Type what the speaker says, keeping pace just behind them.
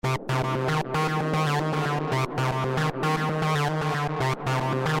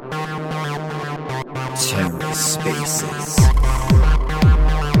TerraSpaces.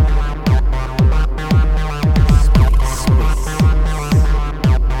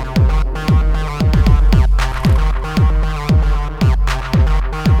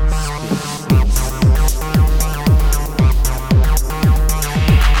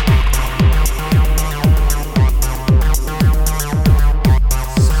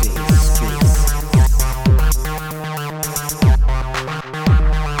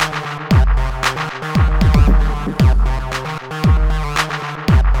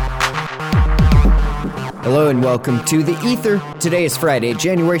 Hello and welcome to The Ether. Today is Friday,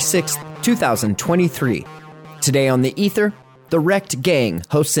 January 6th, 2023. Today on The Ether, the Rekt Gang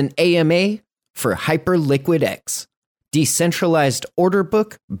hosts an AMA for Hyperliquid X, decentralized order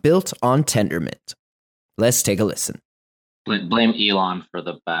book built on Tendermint. Let's take a listen. Blame Elon for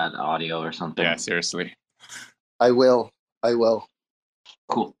the bad audio or something. Yeah, seriously. I will.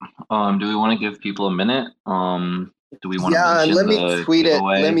 Cool. Do we want to give people a minute? Do we want to mention let me the tweet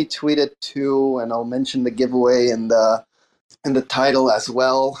giveaway? it. Let me tweet it too, and I'll mention the giveaway in the title as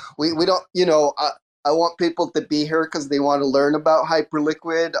well. We don't, I want people to be here because they want to learn about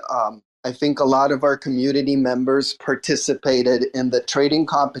Hyperliquid. I think a lot of our community members participated in the trading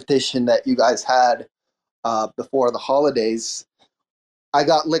competition that you guys had before the holidays. I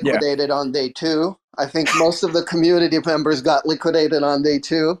got liquidated on day 2. I think most of the community members got liquidated on day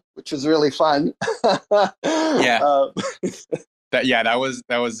 2, which was really fun. Yeah. That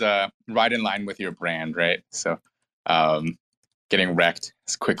was right in line with your brand, right? So getting wrecked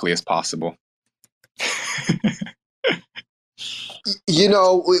as quickly as possible. It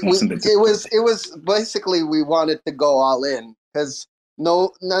was basically we wanted to go all in because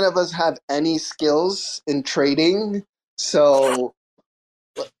none of us have any skills in trading, so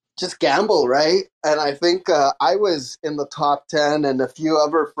just gamble, right? And I think I was in the top 10, and a few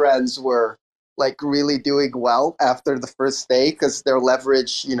other friends were like really doing well after the first day because their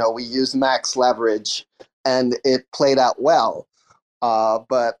leverage, we used max leverage, and it played out well.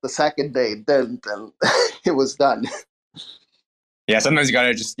 But the second day, then it was done. Yeah, sometimes you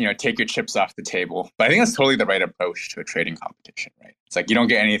gotta just take your chips off the table. But I think that's totally the right approach to a trading competition, right? It's like you don't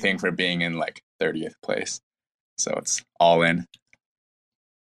get anything for being in like 30th place, so it's all in.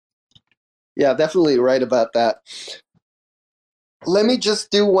 Yeah, definitely right about that. Let me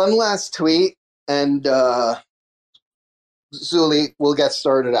just do one last tweet, and Zuli, we'll get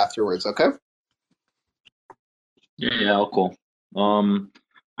started afterwards, okay? Yeah, cool.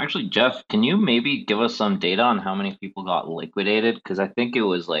 Actually, Jeff, can you maybe give us some data on how many people got liquidated? Because I think it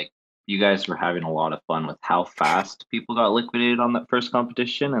was like you guys were having a lot of fun with how fast people got liquidated on that first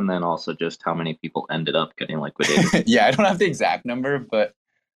competition, and then also just how many people ended up getting liquidated. Yeah, I don't have the exact number, but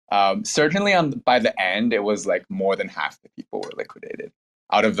certainly by the end, it was like more than half the people were liquidated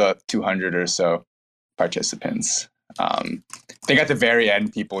out of the 200 or so participants. I think at the very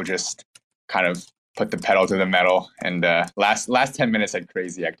end, people just kind of put the pedal to the metal, and last 10 minutes had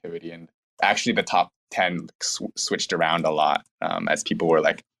crazy activity, and actually the top 10 switched around a lot as people were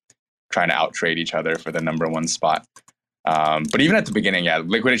like trying to out trade each other for the number one spot. But even at the beginning,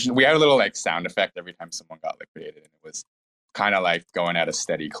 liquidation, we had a little like sound effect every time someone got liquidated, and it was kind of like going at a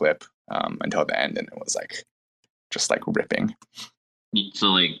steady clip until the end, and it was like just like ripping. So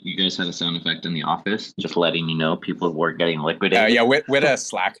like you guys had a sound effect in the office, just letting you know people were getting liquidated? Yeah, with a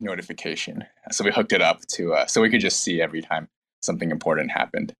Slack notification. So we hooked it up to so we could just see every time something important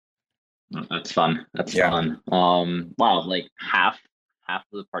happened. That's fun. That's fun. Wow, like half of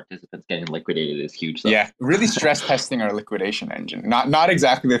the participants getting liquidated is huge. Though. Yeah, really stress testing our liquidation engine. Not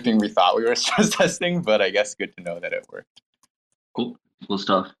exactly the thing we thought we were stress testing, but I guess good to know that it worked. Cool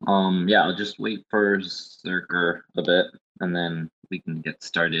stuff. I'll just wait for Zerker a bit, and then we can get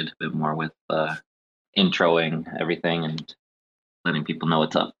started a bit more with introing everything and letting people know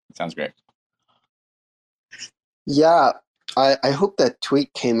what's up. Sounds great. Yeah, I hope that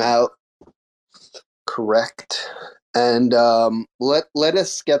tweet came out correct. And let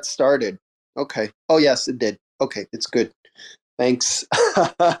us get started. Okay. Oh, yes, it did. Okay, it's good. Thanks.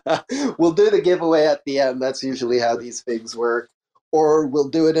 We'll do the giveaway at the end. That's usually how these things work. Or we'll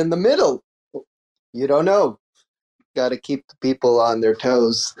do it in the middle. You don't know. Got to keep the people on their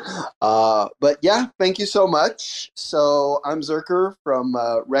toes. But yeah, thank you so much. So I'm Zerker from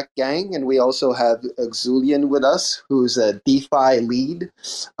Rekt Gang, and we also have Xulian with us, who's a DeFi lead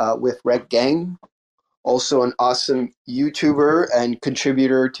with Rekt Gang. Also an awesome YouTuber and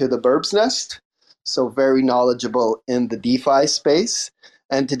contributor to the Burbs Nest. So very knowledgeable in the DeFi space.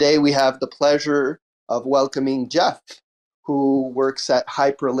 And today we have the pleasure of welcoming Jeff, who works at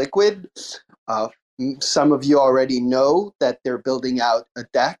Hyperliquid. Uh, some of you already know that they're building out a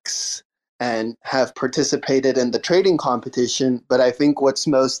DEX and have participated in the trading competition. But I think what's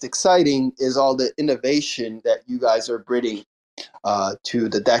most exciting is all the innovation that you guys are bringing to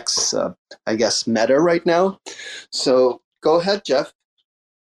the DEX, I guess, meta right now. So go ahead, Jeff.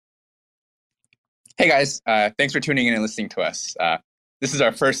 Hey guys, thanks for tuning in and listening to us. This is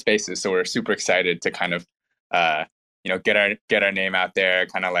our first Spaces, so we're super excited to kind of, get our name out there,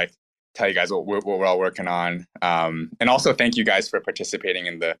 kind of like tell you guys what we're all working on, and also thank you guys for participating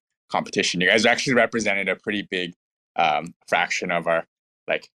in the competition. You guys actually represented a pretty big fraction of our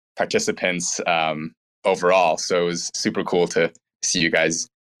participants overall, so it was super cool to see you guys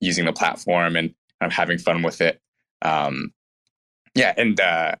using the platform and kind of having fun with it. Yeah, and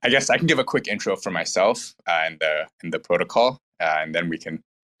I guess I can give a quick intro for myself and the protocol, and then we can,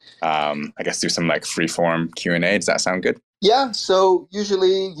 I guess, do some free form Q&A. Does that sound good? Yeah. So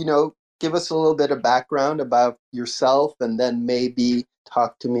usually, give us a little bit of background about yourself, and then maybe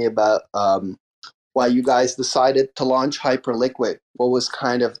talk to me about why you guys decided to launch Hyperliquid. What was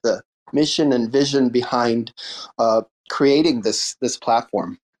kind of the mission and vision behind creating this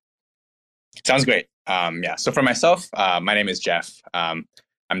platform? Sounds great. Yeah. So for myself, my name is Jeff. I'm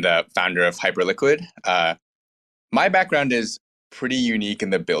the founder of Hyperliquid. My background is pretty unique in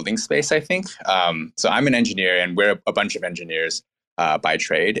the building space, I think. So I'm an engineer, and we're a bunch of engineers by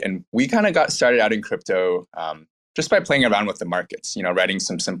trade. And we kind of got started out in crypto just by playing around with the markets, writing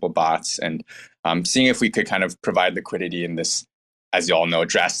some simple bots and seeing if we could kind of provide liquidity in this, as you all know,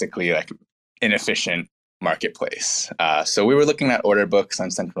 drastically inefficient marketplace. So we were looking at order books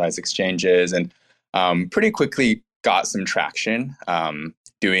on centralized exchanges and pretty quickly got some traction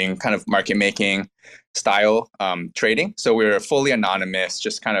doing kind of market making style trading. So we were fully anonymous,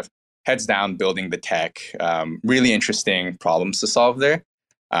 just kind of heads down building the tech, really interesting problems to solve there.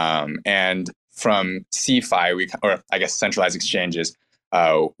 And from CeFi, or I guess centralized exchanges,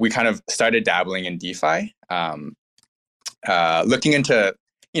 we kind of started dabbling in DeFi, looking into,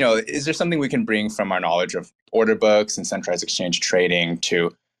 is there something we can bring from our knowledge of order books and centralized exchange trading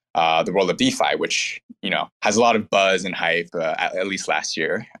to the world of DeFi, which, has a lot of buzz and hype, at least last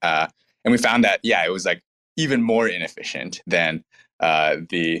year. And we found that, it was even more inefficient than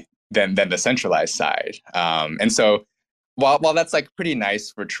the centralized side. And so while that's pretty nice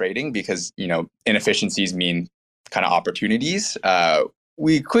for trading because, inefficiencies mean kind of opportunities,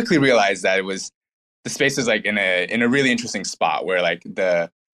 we quickly realized that the space is in a really interesting spot where the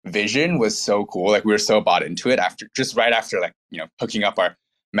vision was so cool. We were so bought into it right after hooking up our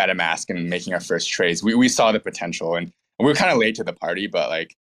MetaMask and making our first trades. We saw the potential, and we were kind of late to the party, but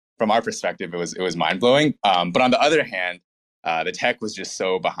from our perspective, it was mind blowing. But on the other hand, the tech was just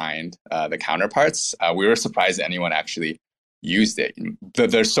so behind the counterparts. We were surprised that anyone actually used it.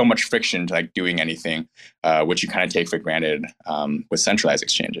 There's so much friction to doing anything, which you kind of take for granted with centralized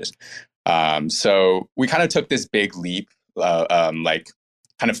exchanges. So we kind of took this big leap, kind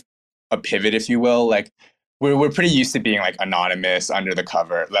of a pivot, if you will. We're pretty used to being anonymous, under the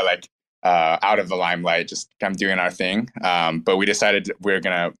cover, out of the limelight, just kind of doing our thing. But we decided we're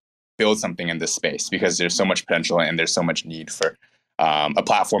gonna build something in this space because there's so much potential and there's so much need for a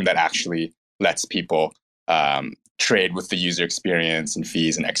platform that actually lets people trade with the user experience and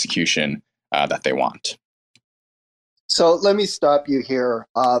fees and execution that they want. So let me stop you here.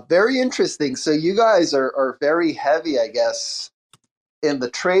 Very interesting. So you guys are very heavy, I guess, in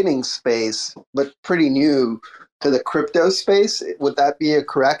the trading space, but pretty new to the crypto space. Would that be a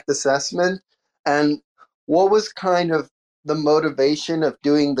correct assessment? And what was kind of the motivation of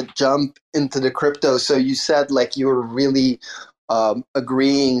doing the jump into the crypto? So you said you were really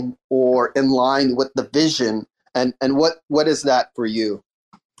agreeing or in line with the vision. And what is that for you?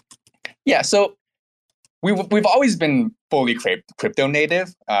 Yeah, so we've always been fully crypto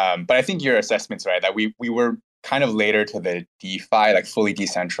native, but I think your assessment's right that we were kind of later to the DeFi, fully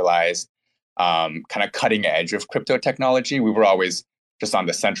decentralized, kind of cutting edge of crypto technology. We were always just on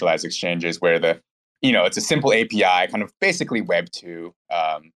the centralized exchanges where it's a simple API, kind of basically Web 2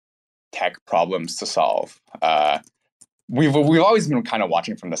 tech problems to solve. We've always been kind of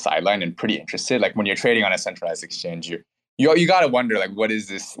watching from the sideline and pretty interested. When you're trading on a centralized exchange, you got to wonder what is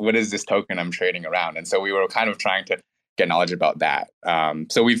this token I'm trading around? And so we were kind of trying to get knowledge about that.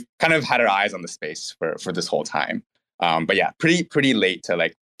 So we've kind of had our eyes on the space for this whole time. But yeah, pretty late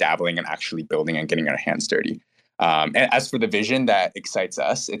to dabbling and actually building and getting our hands dirty. And as for the vision that excites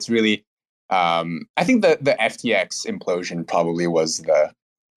us, it's really I think the FTX implosion probably was the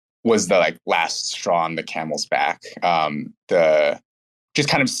last straw on the camel's back. Just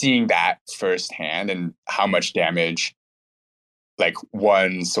kind of seeing that firsthand and how much damage like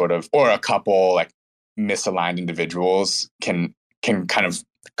one sort of, or a couple like misaligned individuals can kind of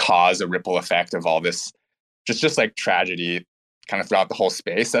cause a ripple effect of all this just like tragedy kind of throughout the whole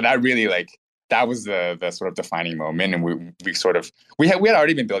space. So that really like that was the sort of defining moment, and we had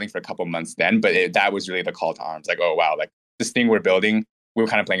already been building for a couple of months then, but that was really the call to arms. Like, oh wow, like this thing we're building, we were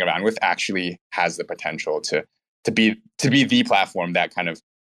kind of playing around with, actually has the potential to be the platform that kind of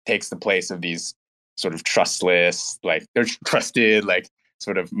takes the place of these sort of trustless, like they're trusted, like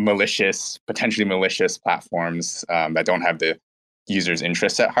sort of potentially malicious platforms that don't have the users'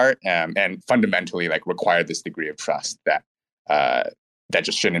 interests at heart, and fundamentally like require this degree of trust that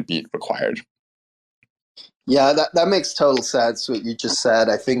just shouldn't be required. Yeah, that makes total sense what you just said.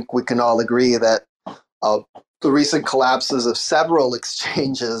 I think we can all agree that the recent collapses of several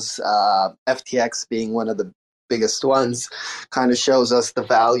exchanges, FTX being one of the biggest ones, kind of shows us the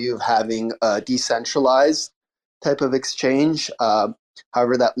value of having a decentralized type of exchange.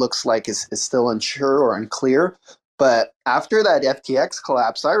 However, that looks like is still unsure or unclear. But after that FTX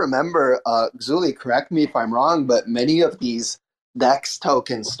collapse, I remember, Zuli, correct me if I'm wrong, but many of these DEX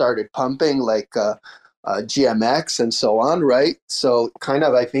tokens started pumping, like GMX and so on, right? So kind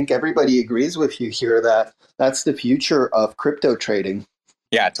of, I think everybody agrees with you here that that's the future of crypto trading.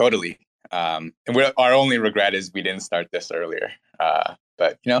 Yeah, totally. And our only regret is we didn't start this earlier.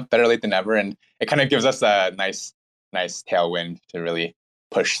 But better late than never, and it kind of gives us a nice tailwind to really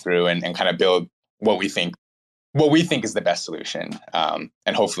push through and kind of build what we think is the best solution.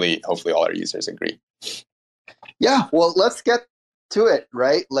 And hopefully all our users agree. Yeah, well, let's get to it,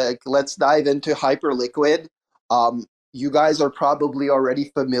 right? Like, let's dive into Hyperliquid. You guys are probably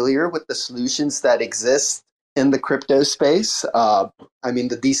already familiar with the solutions that exist in the crypto space.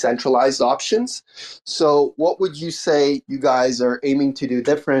 The decentralized options. So what would you say you guys are aiming to do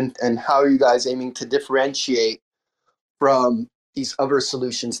different, and how are you guys aiming to differentiate from these other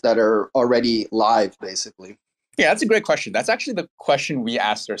solutions that are already live, basically? Yeah, that's a great question. That's actually the question we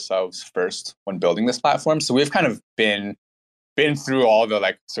asked ourselves first when building this platform. So we've kind of been through all the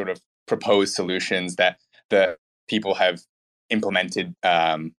like sort of proposed solutions that the people have implemented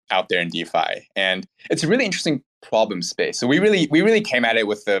out there in DeFi, and it's a really interesting problem space. So we really came at it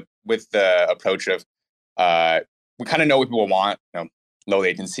with the approach of we kind of know what people want: low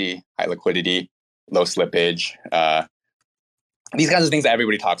latency, high liquidity, low slippage, these kinds of things that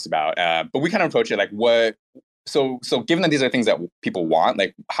everybody talks about. But we kind of approach it like what. So given that these are things that people want,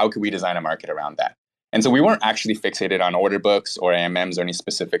 like how could we design a market around that? And so we weren't actually fixated on order books or AMMs or any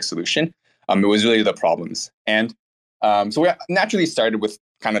specific solution. It was really the problems. And so we naturally started with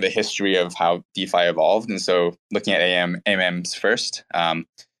kind of the history of how DeFi evolved. And so looking at AMMs first.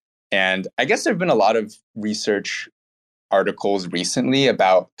 And I guess there have been a lot of research articles recently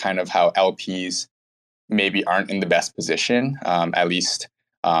about kind of how LPs maybe aren't in the best position, at least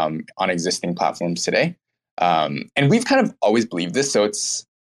on existing platforms today. And we've kind of always believed this. So it's,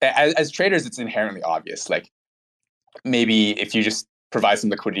 as traders, it's inherently obvious. Like maybe if you just provide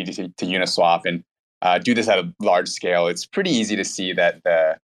some liquidity to Uniswap and do this at a large scale, it's pretty easy to see that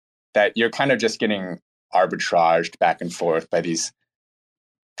that you're kind of just getting arbitraged back and forth by these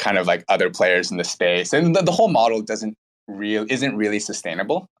kind of like other players in the space, and the whole model isn't really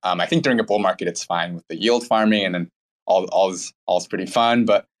sustainable. I think during a bull market, it's fine with the yield farming, and then all's pretty fun.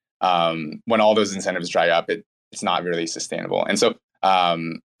 But when all those incentives dry up, it's not really sustainable. And so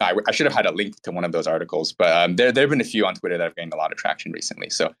I should have had a link to one of those articles, but there have been a few on Twitter that have gained a lot of traction recently.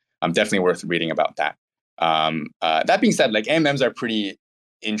 So definitely worth reading about that. That being said, like AMMs are pretty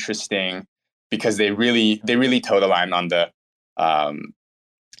interesting because they really toe the line on the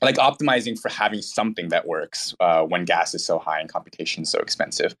like optimizing for having something that works when gas is so high and computation is so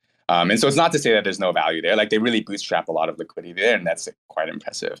expensive. And so it's not to say that there's no value there. Like they really bootstrap a lot of liquidity there, and that's quite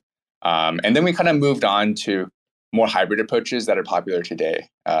impressive. And then we kind of moved on to more hybrid approaches that are popular today.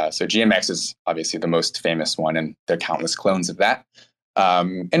 So GMX is obviously the most famous one, and there are countless clones of that.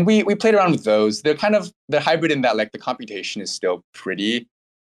 And we played around with those. They're hybrid in that like the computation is still pretty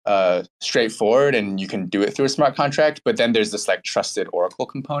straightforward, and you can do it through a smart contract. But then there's this like trusted Oracle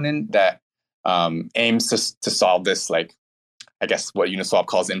component that aims to solve this, like I guess what Uniswap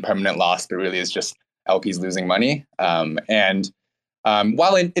calls impermanent loss, but really is just LPs losing money.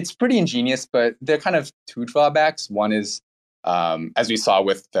 While it's pretty ingenious, but there are kind of two drawbacks. One is, as we saw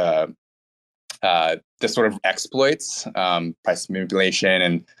with the sort of exploits, price manipulation,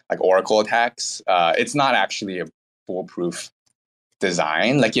 and like Oracle attacks, it's not actually a foolproof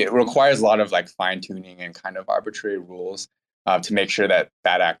design. Like it requires a lot of like fine tuning and kind of arbitrary rules to make sure that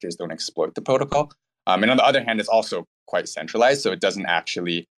bad actors don't exploit the protocol. And on the other hand, it's also quite centralized, so it doesn't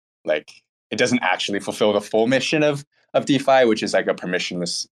actually fulfill the full mission of of DeFi, which is like a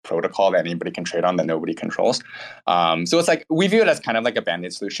permissionless protocol that anybody can trade on that nobody controls. So it's like we view it as kind of like a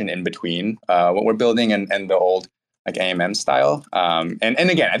band-aid solution in between what we're building and the old like AMM style. And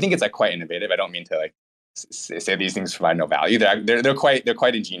again, I think it's like quite innovative. I don't mean to like say these things provide no value. They're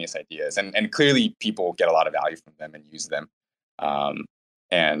quite ingenious ideas, and clearly people get a lot of value from them and use them.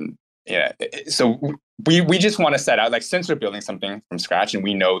 And yeah, so we just want to set out, like, since we're building something from scratch and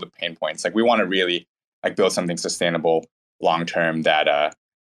we know the pain points, like we want to really like build something sustainable long term that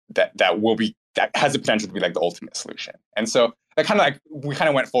has the potential to be like the ultimate solution. And so that kind of like we kind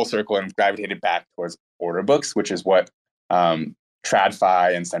of went full circle and gravitated back towards order books, which is what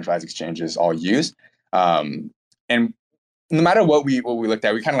TradFi and centralized exchanges all use. And no matter what we looked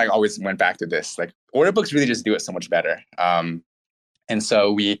at, we kind of like always went back to this. Like order books really just do it so much better. And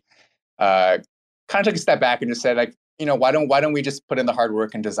so we kind of took a step back and just said, like, why don't we just put in the hard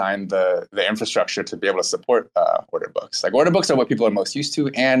work and design the infrastructure to be able to support order books? Like order books are what people are most used to,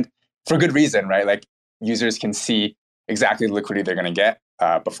 and for good reason, right? Like users can see exactly the liquidity they're going to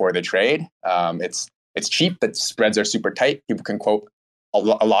get before they trade. It's cheap, but spreads are super tight. People can quote a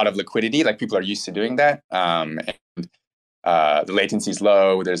lot of liquidity, like people are used to doing that. And the latency is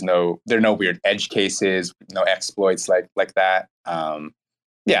low. There are no weird edge cases, no exploits like that.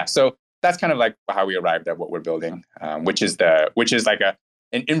 Yeah, so that's kind of like how we arrived at what we're building, which is like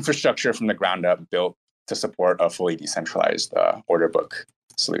an infrastructure from the ground up built to support a fully decentralized order book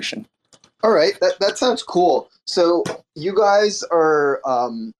solution. All right, that sounds cool. So you guys are,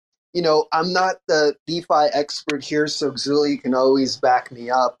 I'm not the DeFi expert here, so Xuli can always back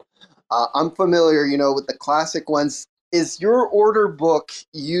me up. I'm familiar, with the classic ones. Is your order book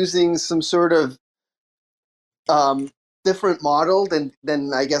using some sort of different model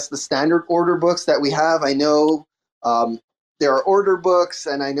than I guess the standard order books that we have? I know there are order books,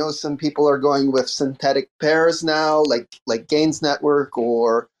 and I know some people are going with synthetic pairs now, like Gains Network,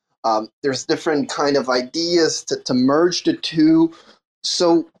 or there's different kind of ideas to merge the two.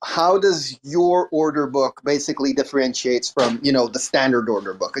 So how does your order book basically differentiates from, the standard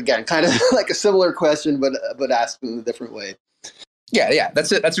order book? Again, kind of like a similar question, but asked in a different way. Yeah,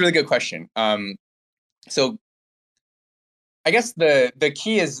 that's a really good question. So I guess the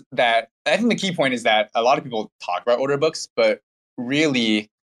key is that I think the key point is that a lot of people talk about order books, but really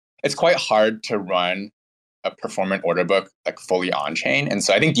it's quite hard to run a performant order book like fully on chain. And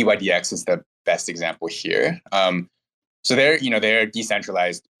so I think DYDX is the best example here. So they're a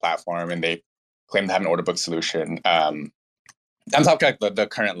decentralized platform, and they claim to have an order book solution. I'm talking like the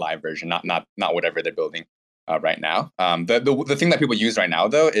current live version, not whatever they're building right now. The thing that people use right now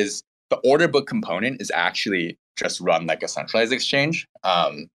though is the order book component is actually just run like a centralized exchange.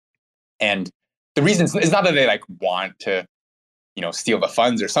 And the reason is not that they like want to, steal the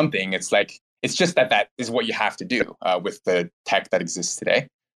funds or something. It's like it's just that is what you have to do with the tech that exists today.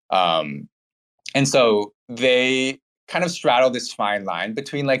 And so they kind of straddle this fine line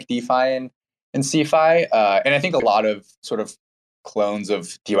between like DeFi and CeFi. And I think a lot of sort of clones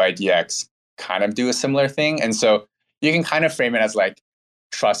of DYDX kind of do a similar thing. And so you can kind of frame it as like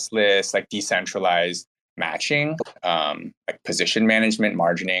trustless, like decentralized matching, like position management,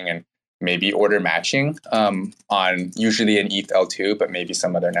 margining, and maybe order matching on usually an ETH L2, but maybe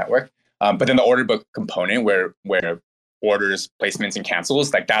some other network. But then the order book component where orders, placements, and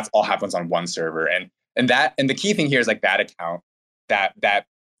cancels, like that's all happens on one server. And the key thing here is like that account, that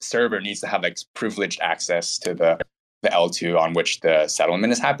server needs to have like privileged access to the L2 on which the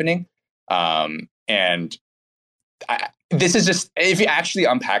settlement is happening. This is just, if you actually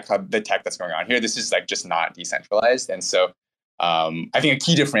unpack the tech that's going on here, this is like just not decentralized. And so I think a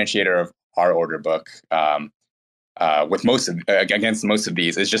key differentiator of our order book with against most of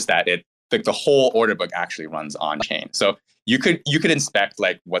these is just that the whole order book actually runs on chain. So you could inspect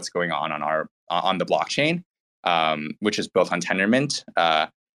like what's going on the blockchain, which is built on Tendermint,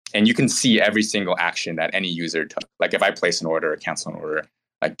 and you can see every single action that any user took. Like if I place an order, cancel an order,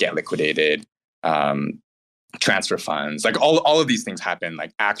 like get liquidated, transfer funds, like all of these things happen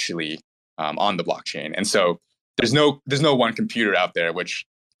like actually on the blockchain. And so there's no one computer out there which,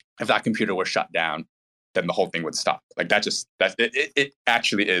 if that computer was shut down, then the whole thing would stop. Like it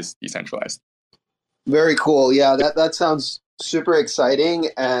actually is decentralized. Very cool. Yeah, that sounds super exciting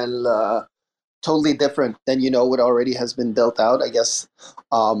and totally different than what already has been built out, I guess.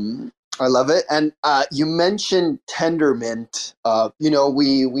 I love it. And you mentioned Tendermint.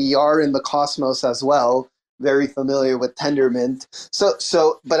 We are in the Cosmos as well, very familiar with Tendermint.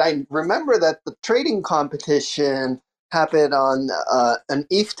 So but I remember that the trading competition happened on an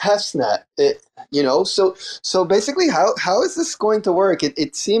ETH testnet. So basically, how is this going to work?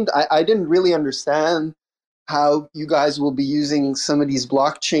 It seemed I didn't really understand how you guys will be using some of these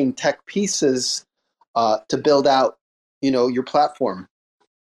blockchain tech pieces to build out, your platform.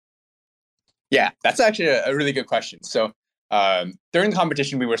 Yeah, that's actually a really good question. So during the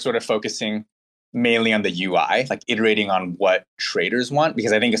competition, we were sort of focusing mainly on the UI, like iterating on what traders want,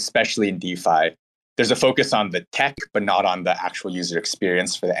 because I think especially in DeFi, there's a focus on the tech, but not on the actual user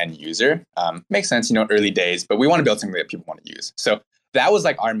experience for the end user. Makes sense, early days, but we want to build something that people want to use. So that was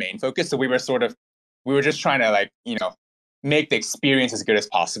like our main focus. So we were just trying to make the experience as good as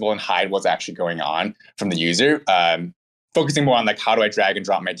possible and hide what's actually going on from the user. Focusing more on like how do I drag and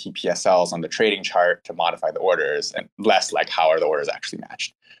drop my TPSLs on the trading chart to modify the orders, and less like how are the orders actually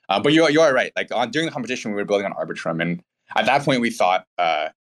matched. But you are right. Like during the competition, we were building on Arbitrum, and at that point, we thought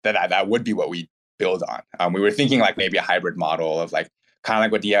that would be what we build on. We were thinking like maybe a hybrid model of like kind of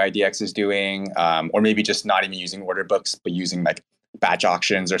like what DIDX is doing, or maybe just not even using order books, but using like batch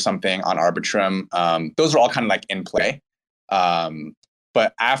auctions or something on Arbitrum. Those are all kind of like in play.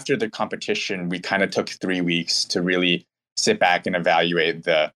 But after the competition, we kind of took 3 weeks to really sit back and evaluate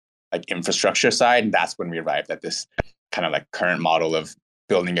the like infrastructure side, and that's when we arrived at this kind of like current model of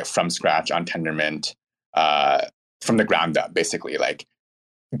building it from scratch on Tendermint, from the ground up, basically. Like,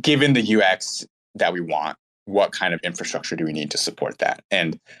 given the UX that we want, what kind of infrastructure do we need to support that?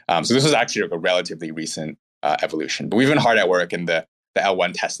 And so this was actually like a relatively recent evolution, but we've been hard at work, and the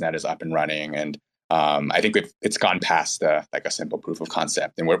L1 testnet is up and running, and I think it's gone past like a simple proof of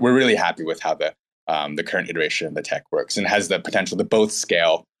concept, and we're really happy with how the current iteration of the tech works, and has the potential to both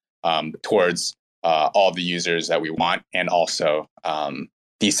scale towards all the users that we want, and also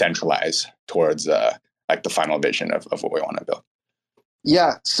decentralize towards like the final vision of what we want to build.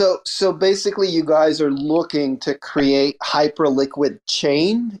 Yeah. So basically, you guys are looking to create Hyperliquid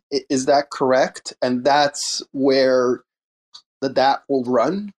chain. Is that correct? And that's where the dApp will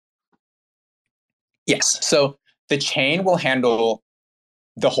run? Yes. So the chain will handle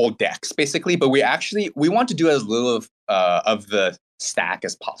the whole DEX basically, but we want to do as little of the stack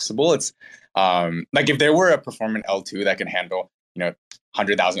as possible. It's like if there were a performant L2 that can handle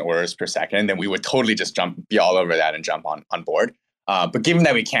 100,000 orders per second, then we would totally just be all over that and jump on board. But given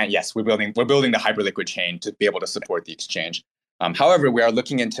that we can't, yes, we're building the Hyperliquid chain to be able to support the exchange. However, we are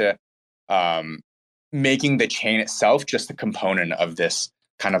looking into making the chain itself just a component of this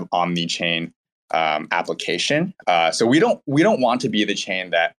kind of omni-chain application. So we don't want to be the chain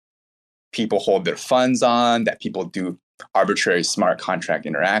that people hold their funds on, that people do arbitrary smart contract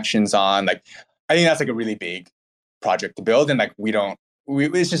interactions on. Like, I think that's like a really big project to build, and like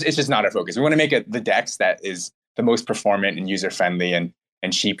it's just not our focus. We want to make it the DEX that is the most performant and user friendly and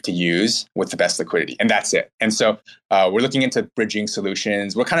cheap to use with the best liquidity, and that's it. And so we're looking into bridging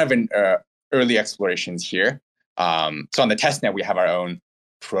solutions. We're kind of in early explorations here. So on the testnet, we have our own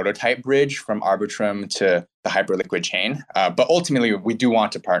prototype bridge from Arbitrum to the Hyperliquid chain. But ultimately, we do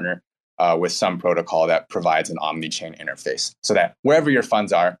want to partner with some protocol that provides an omni-chain interface, so that wherever your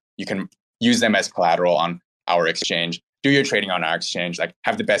funds are, you can use them as collateral on our exchange, do your trading on our exchange, like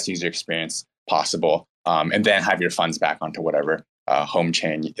have the best user experience possible, and then have your funds back onto whatever home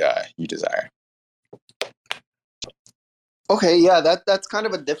chain you desire. Okay, yeah, that's kind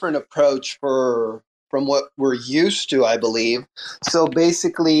of a different approach from what we're used to, I believe. So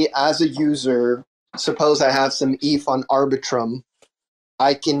basically, as a user, suppose I have some ETH on Arbitrum,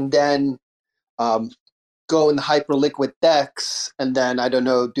 I can then go in the Hyperliquid DEX and then, I don't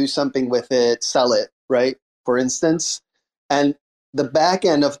know, do something with it, sell it, right? For instance. And the back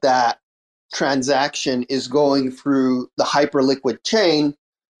end of that transaction is going through the Hyperliquid chain,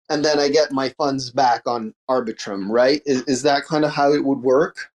 and then I get my funds back on Arbitrum, right? Is that kind of how it would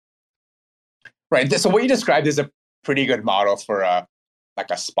work? Right. So what you described is a pretty good model for like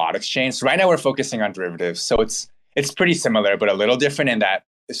a spot exchange. So right now we're focusing on derivatives. So it's pretty similar, but a little different in that.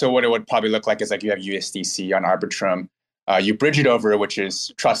 So what it would probably look like is like you have USDC on Arbitrum. You bridge it over, which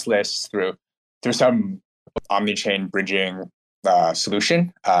is trustless through some omni-chain bridging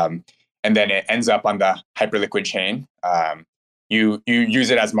solution. And then it ends up on the Hyperliquid chain. You use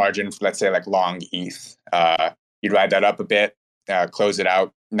it as margin for, let's say, like long ETH. You ride that up a bit, close it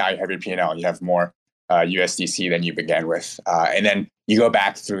out. Now you have your P&L. You have more USDC than you began with. And then you go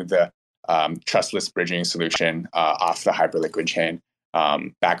back through the trustless bridging solution off the Hyperliquid chain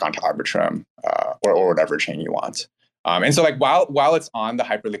back onto Arbitrum or whatever chain you want. And so like while it's on the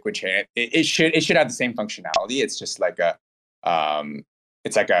Hyperliquid chain, it should have the same functionality. It's just like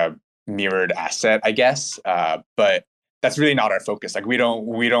it's like a mirrored asset, I guess. But that's really not our focus. Like we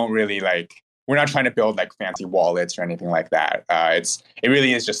don't really like, we're not trying to build like fancy wallets or anything like that. It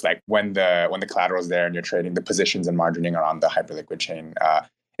really is just like when the collateral is there and you're trading, the positions and margining are on the Hyperliquid chain.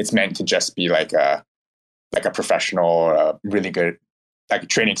 It's meant to just be like like a professional or a really good like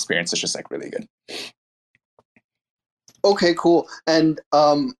training experience is just like really good. Okay, cool. And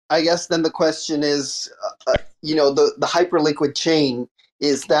I guess then the question is, the Hyperliquid chain,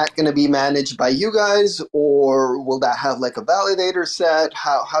 is that going to be managed by you guys, or will that have like a validator set?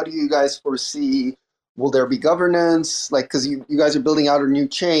 How do you guys foresee? Will there be governance? Like, because you guys are building out a new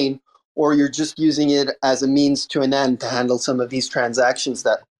chain, or you're just using it as a means to an end to handle some of these transactions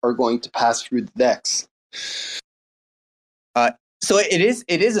that are going to pass through the DEX? So it is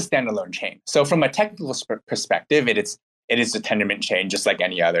a standalone chain. So from a technical perspective, it is a Tendermint chain just like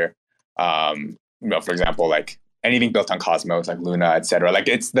any other. For example, like anything built on Cosmos, like Luna, etc. Like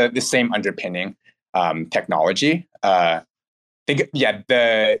it's the same underpinning technology. It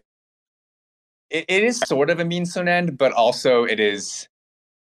is sort of a means to an end, but also it is,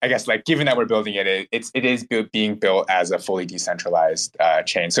 I guess, like given that we're building it, it is being built as a fully decentralized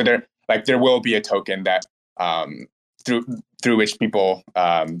chain. So there will be a token that through which people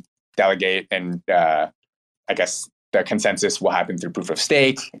delegate, and I guess the consensus will happen through proof of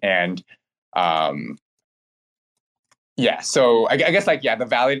stake, and so I guess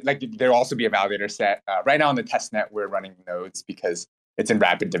there'll also be a validator set. Right now on the testnet, we're running nodes because it's in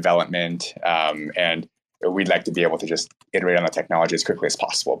rapid development, and we'd like to be able to just iterate on the technology as quickly as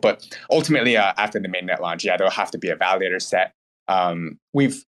possible. But ultimately, after the mainnet launch, there'll have to be a validator set.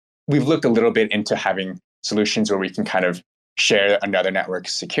 We've looked a little bit into having solutions where we can kind of share another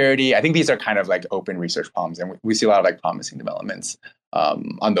network's security. I think these are kind of like open research problems, and we see a lot of like promising developments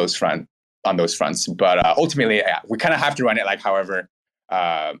on those fronts. But ultimately, we kind of have to run it like however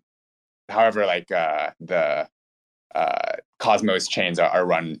the Cosmos chains are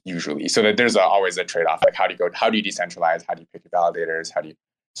run usually. So that there's always a trade-off. Like how do you decentralize? How do you pick your validators? How do you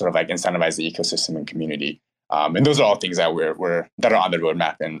sort of like incentivize the ecosystem and community? And those are all things that that are on the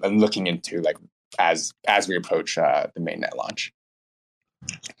roadmap and looking into like as we approach the mainnet launch.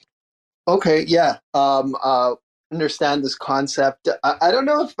 Okay, yeah. Understand this concept. I don't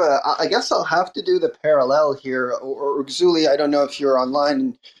know if I guess I'll have to do the parallel here, or Xuli, I don't know if you're online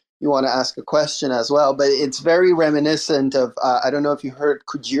and you want to ask a question as well, but it's very reminiscent of I don't know if you heard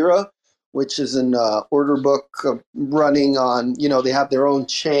Kujira, which is an order book running on, they have their own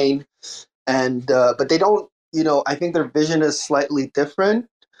chain, and but they don't, I think their vision is slightly different.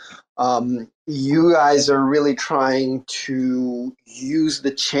 You guys are really trying to use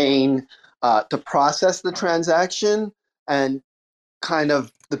the chain to process the transaction, and kind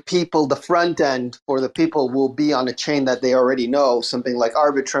of the front end for the people will be on a chain that they already know, something like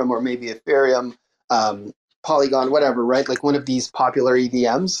Arbitrum or maybe Ethereum, Polygon, whatever, right? Like one of these popular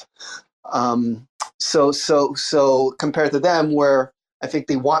EVMs. So compared to them, where I think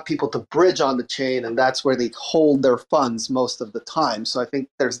they want people to bridge on the chain, and that's where they hold their funds most of the time. So I think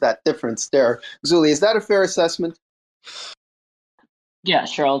there's that difference there. Xuli, is that a fair assessment? Yeah,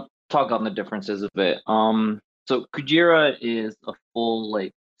 sure. I'll talk on the differences a bit. So Kujira is a full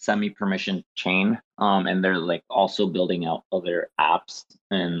like semi-permissioned chain, and they're like also building out other apps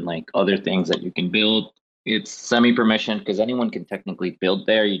and like other things that you can build. It's semi-permissioned because anyone can technically build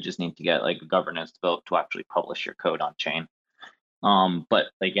there. You just need to get like a governance vote to actually publish your code on chain. But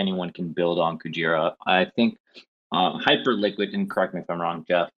like anyone can build on Kujira. I think Hyperliquid, and correct me if I'm wrong,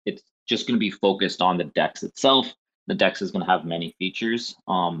 Jeff, it's just going to be focused on the DEX itself. The DEX is going to have many features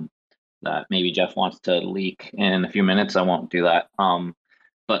that maybe Jeff wants to leak in a few minutes. I won't do that.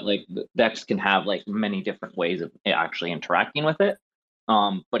 But like the DEX can have like many different ways of actually interacting with it.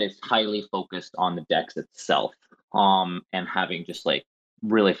 But it's highly focused on the DEX itself, and having just like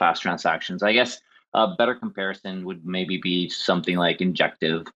really fast transactions. I guess a better comparison would maybe be something like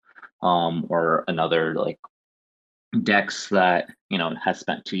Injective, or another like DEX that has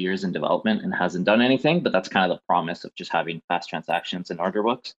spent 2 years in development and hasn't done anything. But that's kind of the promise of just having fast transactions in order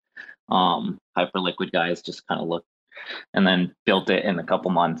books. Hyperliquid guys just kind of looked and then built it in a couple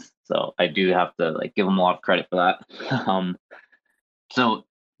months. So I do have to like give them a lot of credit for that. So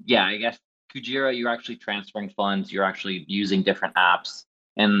yeah, I guess Kujira, you're actually transferring funds, you're actually using different apps.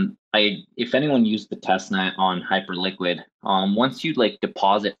 And if anyone used the testnet on Hyperliquid, once you like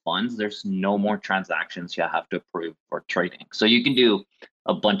deposit funds, there's no more transactions you have to approve for trading. So you can do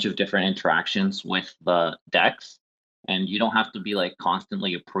a bunch of different interactions with the DEX, and you don't have to be like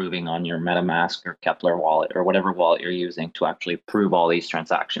constantly approving on your MetaMask or Kepler wallet or whatever wallet you're using to actually approve all these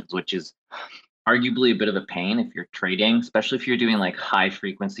transactions, which is arguably a bit of a pain if you're trading, especially if you're doing like high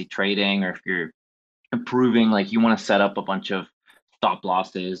frequency trading, or if you're approving, like you want to set up a bunch of stop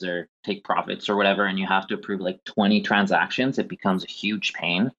losses or take profits or whatever, and you have to approve like 20 transactions. It becomes a huge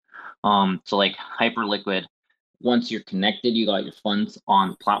pain. So like Hyperliquid, once you're connected, you got your funds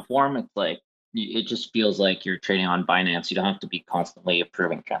on the platform, it's like it just feels like you're trading on Binance. You don't have to be constantly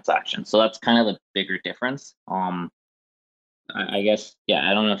approving transactions. So that's kind of the bigger difference. I guess, yeah,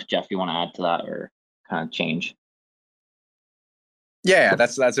 I don't know if Jeff, you want to add to that or kind of change. Yeah,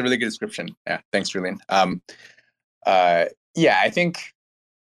 that's a really good description. Yeah, thanks, Julian. Yeah, I think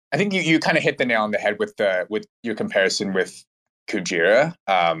you kind of hit the nail on the head with your comparison with Kujira.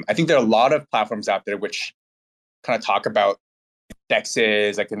 I think there are a lot of platforms out there which kind of talk about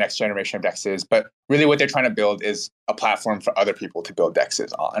DEXs, like the next generation of DEXs, but really what they're trying to build is a platform for other people to build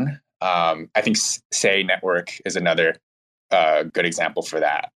DEXs on. I think Say Network is another good example for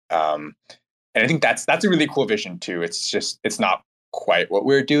that. And I think that's a really cool vision too. It's not quite what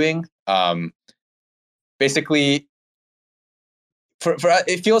we're doing. Basically, for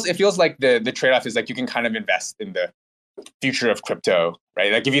it feels like the trade-off is like you can kind of invest in the future of crypto,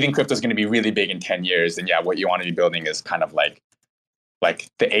 right? Like if you think crypto is going to be really big in 10 years, then yeah, what you want to be building is kind of like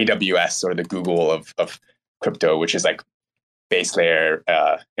the AWS or the Google of crypto, which is like base layer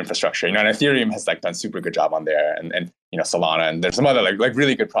infrastructure. And Ethereum has like done super good job on there, and Solana, and there's some other like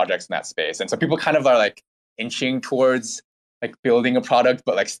really good projects in that space. And so people kind of are like inching towards like building a product,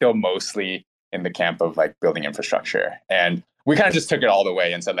 but like still mostly in the camp of like building infrastructure. And we kind of just took it all the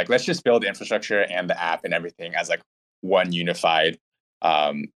way and said like, let's just build infrastructure and the app and everything as like one unified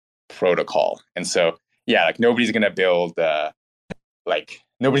protocol. And so yeah, like nobody's gonna build like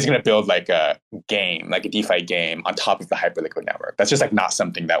a game, like a DeFi game on top of the Hyperliquid network. That's just like not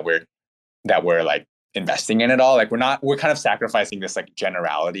something that we're like investing in at all. Like we're kind of sacrificing this like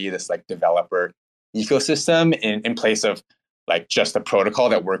generality, this like developer ecosystem in place of like just a protocol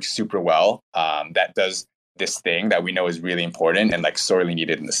that works super well, that does this thing that we know is really important and like sorely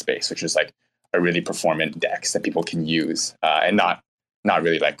needed in the space, which is like a really performant DEX that people can use, and not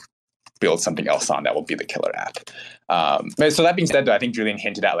really like build something else on that will be the killer app. But so that being said, though, I think Julian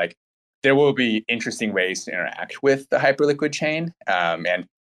hinted at like there will be interesting ways to interact with the Hyperliquid chain, and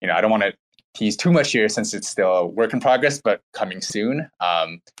I don't want to tease too much here since it's still a work in progress, but coming soon.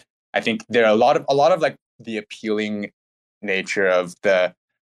 I think there are a lot of like the appealing nature of the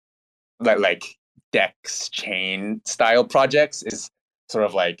like DEX chain style projects is sort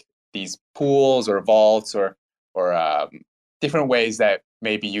of like these pools or vaults or different ways that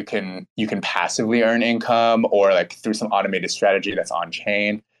maybe you can passively earn income or like through some automated strategy that's on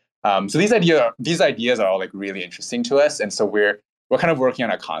chain. So these ideas are all like really interesting to us, and so we're kind of working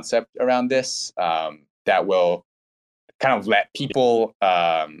on a concept around this that will kind of let people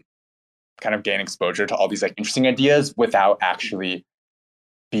kind of gain exposure to all these like interesting ideas without actually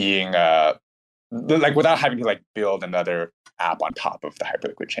being like without having to like build another app on top of the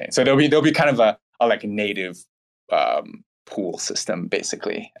Hyperliquid chain. So there'll be kind of a like native pool system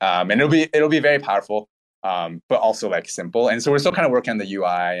basically, and it'll be very powerful, but also like simple. And so we're still kind of working on the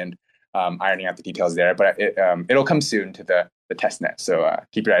UI and ironing out the details there, but it'll come soon to the test net. So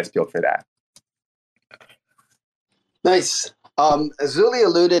keep your eyes peeled for that. Nice. Zuli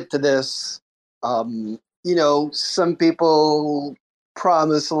alluded to this. Some people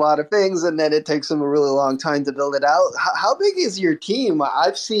promise a lot of things and then it takes them a really long time to build it out. How big is your team?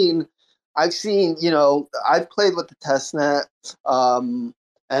 I've seen, I've played with the testnet, and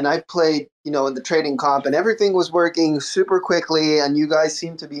I've played, in the trading comp, and everything was working super quickly, and you guys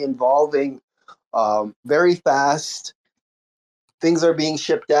seem to be evolving very fast. Things are being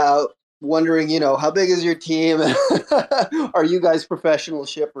shipped out. Wondering, how big is your team? Are you guys professional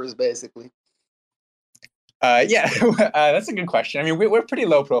shippers, basically? Yeah, that's a good question. I mean, we're pretty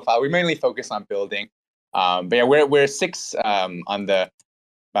low profile. We mainly focus on building, but yeah, we're 6 on the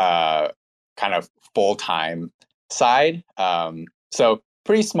kind of full time side. So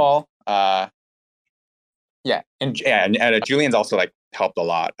pretty small. Yeah, and Julian's also like helped a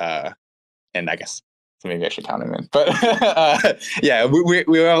lot, and I guess. So maybe I should count him in. But yeah, we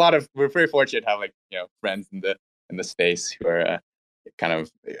have a lot of. We're very fortunate to have like friends in the space who are kind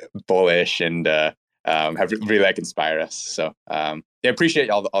of bullish and have really like inspire us. So yeah, appreciate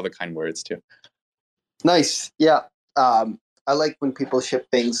all the kind words too. Nice, yeah. I like when people ship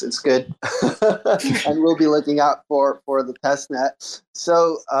things. It's good, and we'll be looking out for the test net.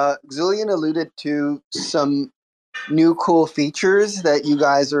 So Xulian alluded to some new cool features that you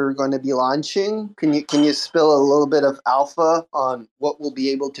guys are going to be launching. Can you spill a little bit of alpha on what we'll be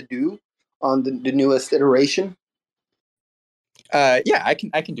able to do on the newest iteration? Yeah, I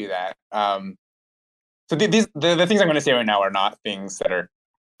can do that. So the things I'm going to say right now are not things that are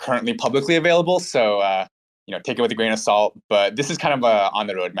currently publicly available. So take it with a grain of salt. But this is kind of on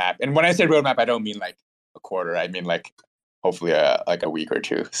the roadmap. And when I say roadmap, I don't mean like a quarter. I mean like hopefully like a week or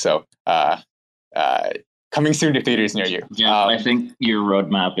two. So coming soon to theaters near you. Yeah, I think your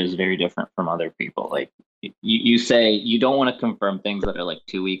roadmap is very different from other people. Like you say you don't want to confirm things that are like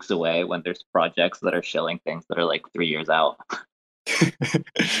 2 weeks away when there's projects that are shilling things that are like 3 years out.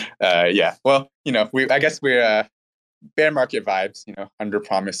 Yeah. Well, I guess we're bear market vibes, under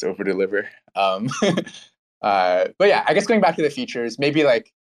promise, over deliver. But yeah, I guess going back to the features, maybe maybe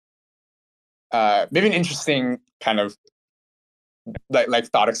an interesting kind of like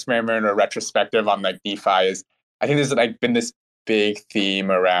thought experiment or retrospective on like DeFi is, I think there's like been this big theme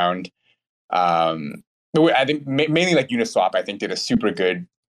around, I think mainly like Uniswap, I think did a super good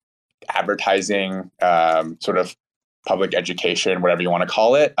advertising, sort of public education, whatever you want to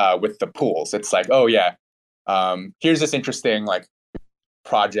call it, with the pools. It's like, oh yeah, here's this interesting like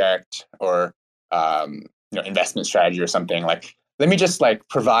project or investment strategy or something. Like, let me just like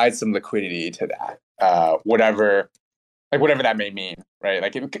provide some liquidity to that, whatever that may mean, right?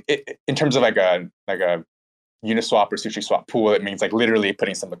 Like in terms of like a Uniswap or SushiSwap pool, it means like literally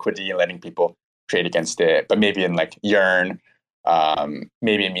putting some liquidity and letting people trade against it. But maybe in like Yearn,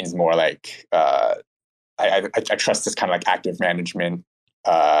 maybe it means more like I trust this kind of like active management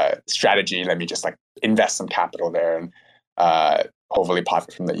strategy. Let me just like invest some capital there and hopefully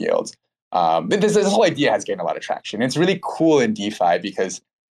profit from the yields. This whole idea has gained a lot of traction. It's really cool in DeFi because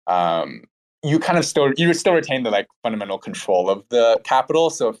you still retain the like fundamental control of the capital.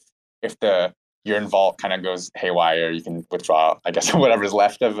 So if the Yearn vault kind of goes haywire, you can withdraw, I guess, whatever's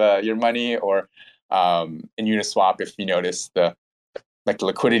left of your money. Or in Uniswap, if you notice the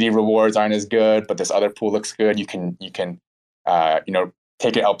liquidity rewards aren't as good, but this other pool looks good, you can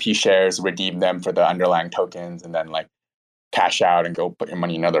take your LP shares, redeem them for the underlying tokens, and then like cash out and go put your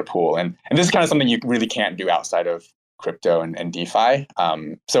money in another pool. And this is kind of something you really can't do outside of crypto and DeFi.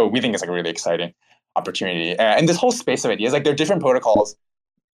 So we think it's like a really exciting opportunity. And this whole space of ideas, like there are different protocols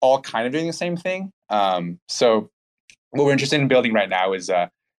all kind of doing the same thing. So what we're interested in building right now is a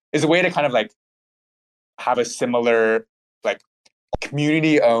way to kind of like have a similar like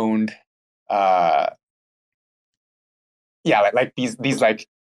community owned like these like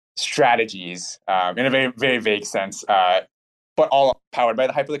strategies in a very, very vague sense, but all powered by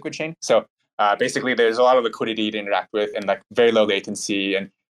the Hyperliquid chain. So basically there's a lot of liquidity to interact with and like very low latency,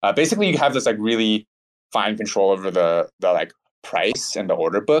 and basically you have this like really fine control over the like price and the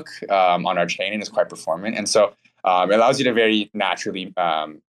order book on our chain, and it's quite performant. And so it allows you to very naturally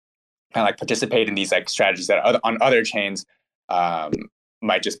kind of like participate in these like strategies that on other chains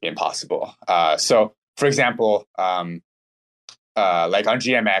might just be impossible. So for example, like on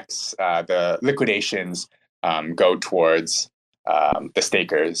GMX, the liquidations go towards the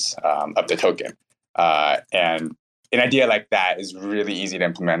stakers of the token. And an idea like that is really easy to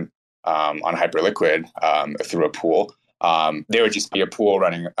implement on Hyperliquid through a pool. There would just be a pool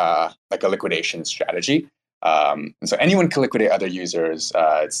running like a liquidation strategy. And so anyone can liquidate other users.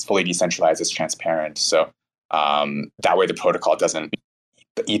 It's fully decentralized, it's transparent. So that way the protocol doesn't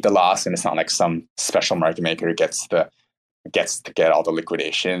eat the loss, and it's not like some special market maker gets to get all the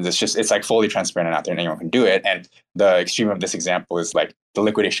liquidations. It's like fully transparent and out there, and anyone can do it. And the extreme of this example is like the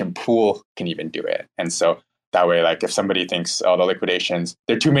liquidation pool can even do it. And so that way, like if somebody thinks, oh, the liquidations,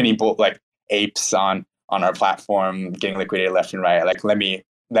 there are too many like apes on our platform getting liquidated left and right, like let me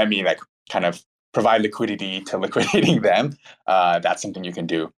like kind of provide liquidity to liquidating them. That's something you can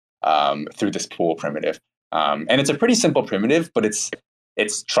do through this pool primitive. And it's a pretty simple primitive, but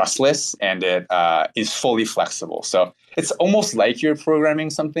it's trustless, and it is fully flexible. So it's almost like you're programming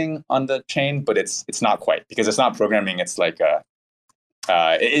something on the chain, but it's not quite, because it's not programming. It's like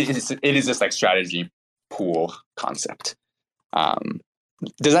it is this like strategy pool concept.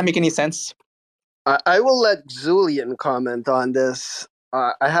 Does that make any sense? I will let Julian comment on this.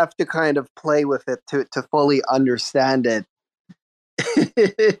 I have to kind of play with it to fully understand it.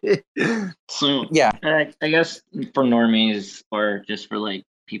 So yeah, I guess for normies, or just for like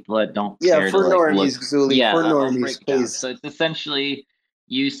people that don't care for to, like, normies, look, Zuli, for I'll normies, break down. please. So it's essentially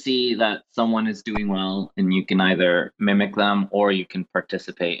you see that someone is doing well, and you can either mimic them or you can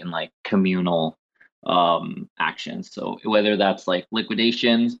participate in like communal actions. So whether that's like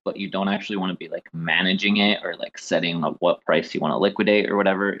liquidations, but you don't actually want to be like managing it or like setting up what price you want to liquidate or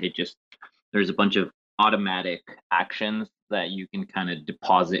whatever. There's a bunch of automatic actions that you can kind of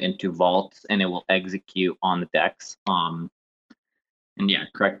deposit into vaults, and it will execute on the DEX. And yeah,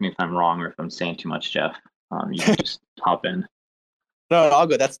 correct me if I'm wrong or if I'm saying too much, Jeff. You can just hop in. No, all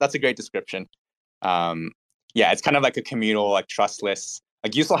good. That's a great description. Yeah, it's kind of like a communal, like trustless.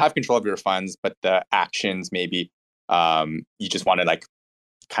 Like you still have control of your funds, but the actions maybe you just want to like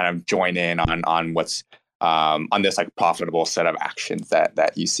kind of join in on what's on this like profitable set of actions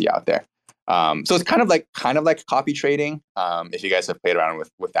that you see out there. So it's kind of like copy trading. If you guys have played around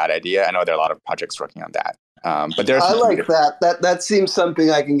with that idea, I know there are a lot of projects working on that. But there are I some like that. That seems something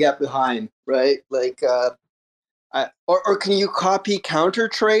I can get behind, right? Like, or can you copy counter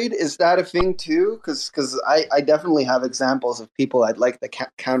trade? Is that a thing too? Because I definitely have examples of people I'd like to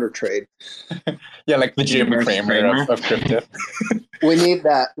counter trade. Yeah, like the Jim Reverse Cramer of crypto. We need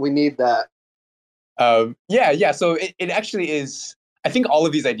that. We need that. Yeah. So it actually is. I think all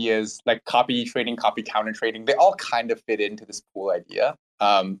of these ideas, like copy trading, copy counter trading, they all kind of fit into this pool idea.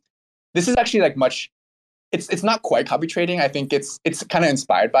 This is actually like much. It's not quite copy trading. I think it's kind of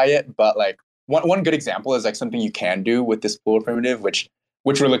inspired by it, but like one good example is like something you can do with this pool primitive, which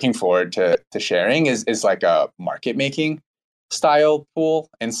we're looking forward to sharing is like a market making style pool.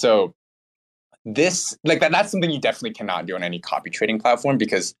 And so this like that's something you definitely cannot do on any copy trading platform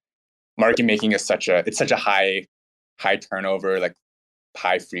because market making is such a high turnover, like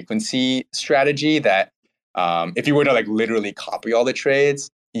high frequency strategy that if you were to like literally copy all the trades,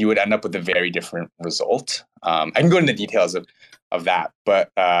 you would end up with a very different result. I can go into the details of that, but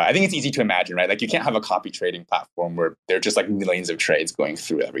I think it's easy to imagine, right? Like you can't have a copy trading platform where there are just like millions of trades going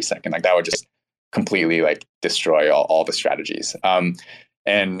through every second. Like that would just completely like destroy all the strategies. But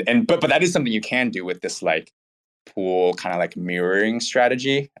that is something you can do with this like pool kind of like mirroring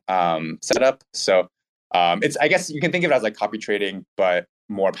strategy setup. So it's I guess you can think of it as like copy trading, but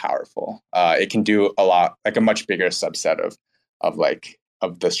more powerful. It can do a lot, like a much bigger subset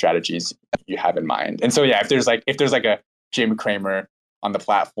of the strategies you have in mind. And so yeah, if there's like a Jim Cramer on the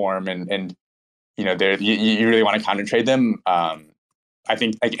platform and you know there you really want to counter trade them, I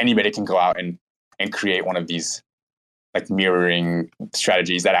think like anybody can go out and create one of these like mirroring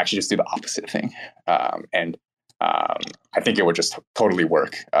strategies that actually just do the opposite thing. And I think it would just totally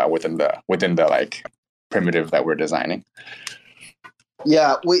work within the like primitive that we're designing.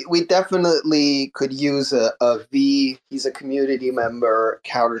 Yeah, we definitely could use a V. He's a community member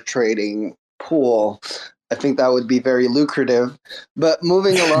counter trading pool. I think that would be very lucrative. But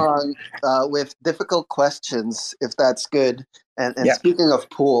moving along with difficult questions, if that's good. And Yeah. speaking of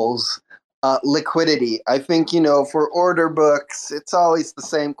pools, liquidity. I think, for order books, it's always the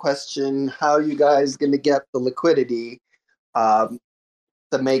same question. How are you guys going to get the liquidity um,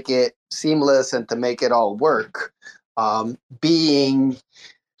 to make it seamless and to make it all work? Being,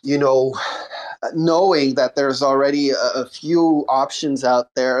 you know, knowing that there's already a few options out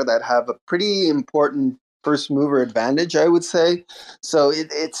there that have a pretty important first mover advantage, I would say. So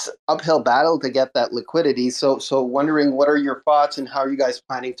it's uphill battle to get that liquidity. So wondering what are your thoughts and how are you guys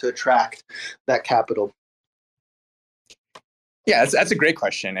planning to attract that capital? Yeah, that's a great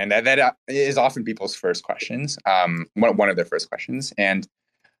question, and that is often people's first questions. One of their first questions, and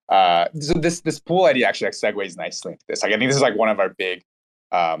so this pool idea actually like segues nicely into this. Like I think this is like one of our big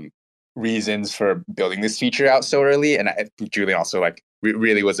reasons for building this feature out so early, and I think Julian also like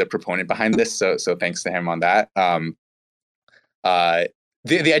really was a proponent behind this. So thanks to him on that.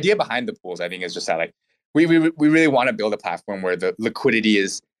 The idea behind the pools, I think, is just that like we really want to build a platform where the liquidity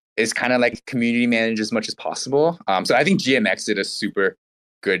is kind of like community managed as much as possible. So I think GMX did a super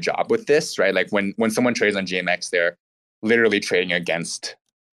good job with this, right? Like when someone trades on GMX, they're literally trading against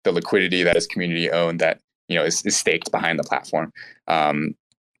the liquidity that is community owned, that is staked behind the platform.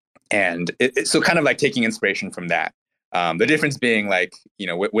 And so kind of like taking inspiration from that. The difference being like,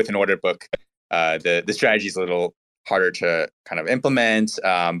 with an order book, the strategy is a little harder to kind of implement.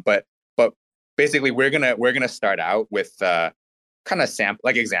 But basically we're gonna start out with kind of sample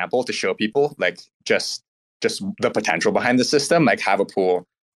like example to show people like just the potential behind the system. Like have a pool,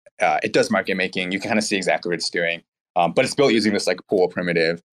 it does market making. You can kind of see exactly what it's doing, but it's built using this like pool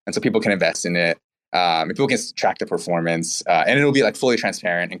primitive, and so people can invest in it. People can track the performance, and it'll be like fully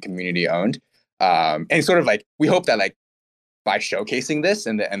transparent and community owned. And sort of like we hope that like by showcasing this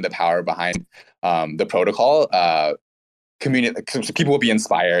and the power behind the protocol, so people will be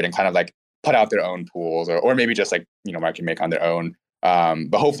inspired and kind of like put out their own pools, or maybe just like market make on their own.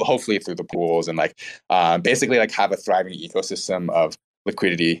 But hopefully through the pools and like basically like have a thriving ecosystem of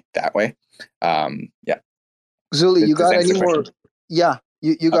liquidity that way. Yeah. Zuli, you got any more? Yeah,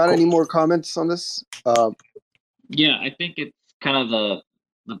 you got cool. any more comments on this? Yeah, I think it's kind of the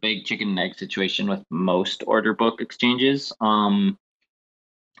big chicken and egg situation with most order book exchanges. I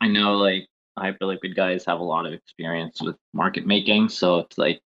know like Hyperliquid guys have a lot of experience with market making, so it's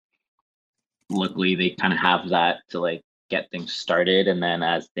like luckily they kind of have that to like get things started, and then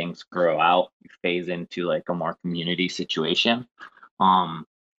as things grow out, you phase into like a more community situation.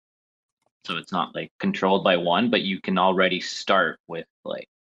 So it's not like controlled by one, but you can already start with like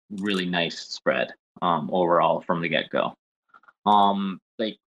really nice spread overall from the get-go.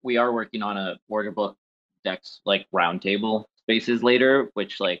 Like we are working on a order book decks like roundtable spaces later,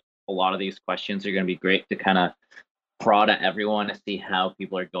 which like a lot of these questions are going to be great to kind of prod at everyone to see how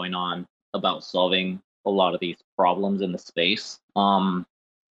people are going on about solving a lot of these problems in the space.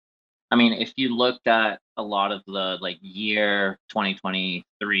 I mean, if you looked at a lot of the like year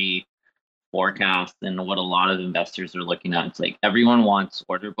 2023 forecast and what a lot of investors are looking at, it's like everyone wants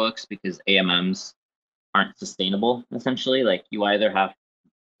order books because AMMs aren't sustainable essentially. Like you either have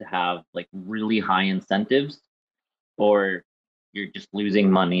to have like really high incentives or you're just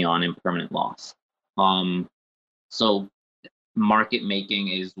losing money on impermanent loss. So market making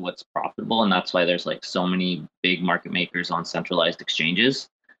is what's profitable, and that's why there's like so many big market makers on centralized exchanges.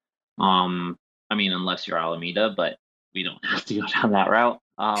 I mean, unless you're Alameda, but we don't have to go down that route.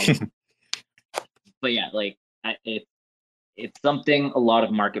 But yeah, like it's something a lot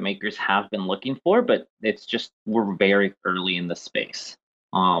of market makers have been looking for, but it's just we're very early in the space.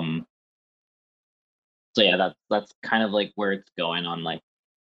 So yeah, that's kind of like where it's going on. Like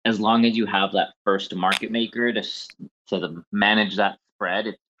as long as you have that first market maker to manage that spread,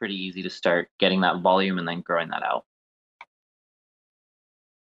 it's pretty easy to start getting that volume and then growing that out.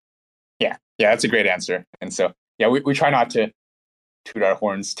 Yeah, that's a great answer. And so, yeah, we try not to toot our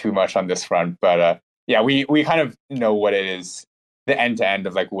horns too much on this front, but yeah, we kind of know what it is, the end to end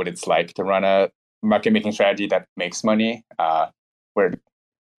of like what it's like to run a market making strategy that makes money. Where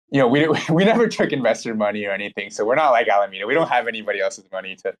we never took investor money or anything, so we're not like Alameda. We don't have anybody else's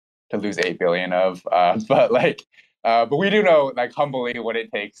money to lose 8 billion of. But we do know like humbly what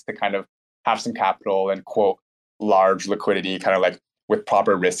it takes to kind of have some capital and quote large liquidity, kind of like with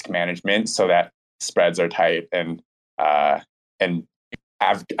proper risk management, so that spreads are tight and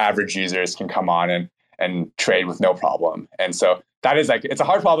average users can come on and trade with no problem. And so that is like, it's a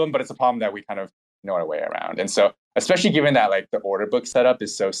hard problem, but it's a problem that we kind of know our way around. And so, especially given that like the order book setup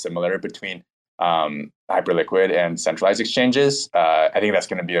is so similar between Hyperliquid and centralized exchanges, I think that's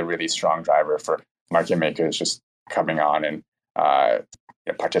going to be a really strong driver for market makers just coming on and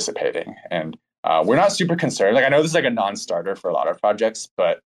participating. And we're not super concerned. Like I know this is like a non-starter for a lot of projects,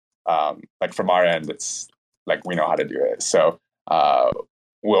 but like from our end, it's like we know how to do it. So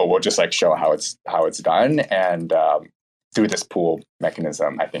we'll just like show how it's done, and through this pool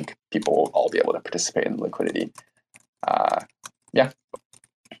mechanism, I think people will all be able to participate in the liquidity. Yeah.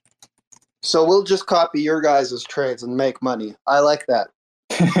 So we'll just copy your guys' trades and make money. I like that.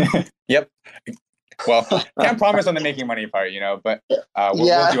 Yep. Well, can't promise on the making money part, but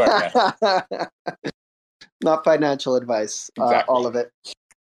we'll do our best. Not financial advice, Exactly. all of it.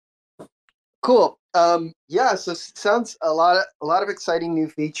 Cool. Yeah, so sounds a lot of exciting new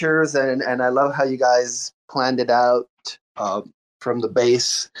features, and I love how you guys planned it out from the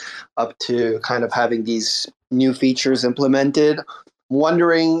base up to kind of having these new features implemented.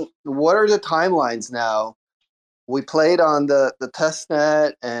 Wondering, what are the timelines now? We played on the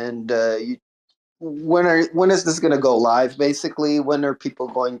testnet, and when is this going to go live? Basically, when are people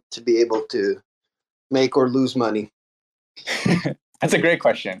going to be able to make or lose money? That's a great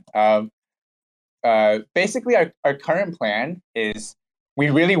question. Basically, our current plan is we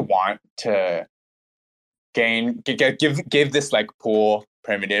really want to give this like pool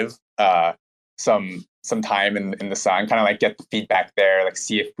primitive some time in the sun, kind of like get the feedback there, like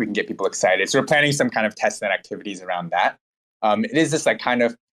see if we can get people excited. So we're planning some kind of testnet activities around that. It is this like kind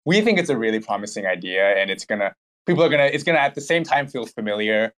of, we think it's a really promising idea, and it's gonna at the same time feel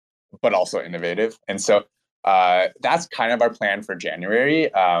familiar but also innovative. And so that's kind of our plan for January,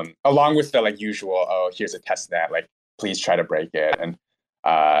 along with the like usual, oh, here's a testnet, like please try to break it, and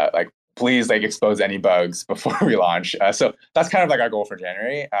like please like expose any bugs before we launch. So that's kind of like our goal for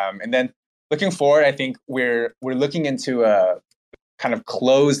January. And then looking forward, I think we're looking into a kind of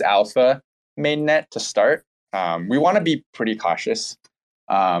closed alpha mainnet to start. We want to be pretty cautious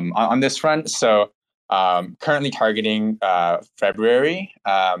on this front. So currently targeting February,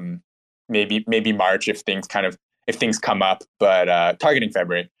 maybe March if things come up, but targeting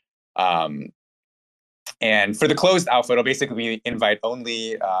February. And for the closed alpha, it'll basically invite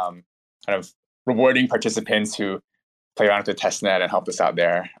only kind of rewarding participants who play around with the testnet and help us out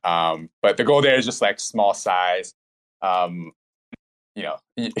there. But the goal there is just like small size.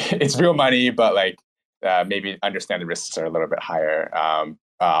 It's real money, but like maybe understand the risks are a little bit higher.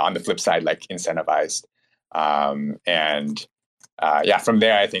 On the flip side, like incentivized. From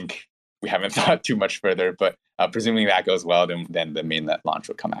there, I think we haven't thought too much further, but presuming that goes well, then the mainnet launch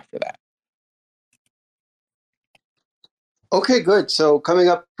will come after that. Okay, good. So coming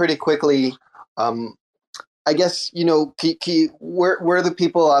up pretty quickly, I guess where the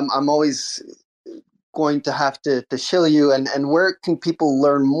people I'm always going to have to shill you, and where can people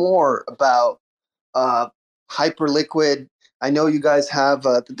learn more about Hyperliquid? I know you guys have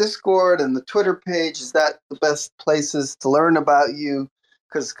the Discord and the Twitter page. Is that the best places to learn about you?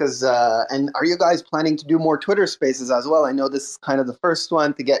 And are you guys planning to do more Twitter spaces as well? I know this is kind of the first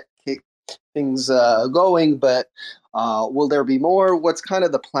one to get things going, but will there be more? What's kind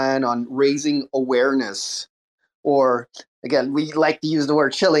of the plan on raising awareness? Or again, we like to use the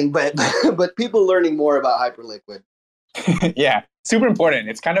word chilling, but but people learning more about Hyperliquid. Yeah, super important.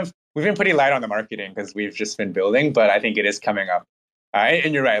 It's kind of, we've been pretty light on the marketing because we've just been building, but I think it is coming up.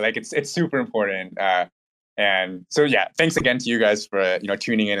 And you're right, like it's super important. And so yeah, thanks again to you guys for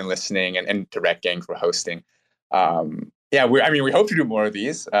tuning in and listening, and to Rekt Gang for hosting. Yeah, we hope to do more of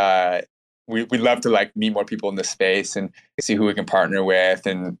these. We'd love to like meet more people in the space and see who we can partner with,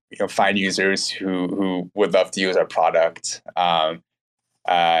 and find users who would love to use our product.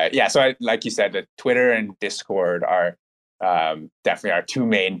 Yeah, so like you said, the Twitter and Discord are definitely our two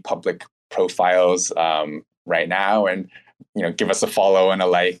main public profiles right now, and give us a follow and a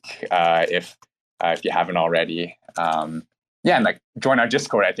like if you haven't already. Yeah, and like join our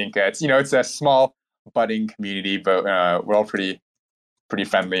Discord. I think it's a small budding community, but we're all pretty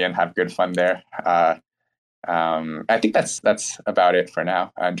friendly and have good fun there. I think that's about it for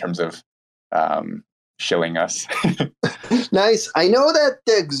now in terms of shilling us. Nice. I know that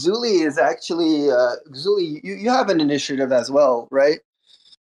Xuli is actually Xuli. You have an initiative as well, right?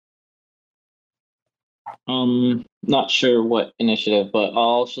 Not sure what initiative, but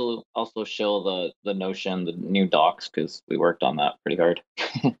I'll also show the Notion, the new docs, because we worked on that pretty hard.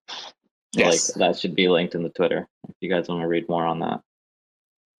 Yes. Like that should be linked in the Twitter if you guys want to read more on that.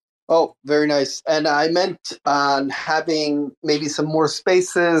 Oh, very nice. And I meant on having maybe some more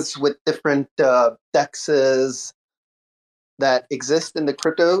spaces with different dexes that exist in the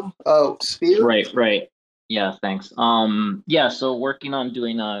crypto sphere. Right. Yeah, thanks. Yeah, so working on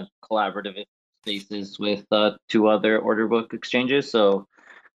doing collaborative spaces with two other order book exchanges. So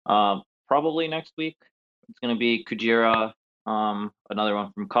probably next week it's going to be Kujira, another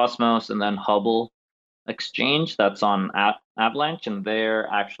one from Cosmos, and then Hubble Exchange that's on Avalanche, and they're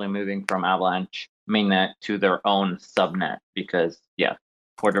actually moving from Avalanche mainnet to their own subnet because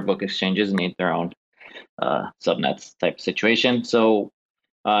order book exchanges need their own subnets type situation. So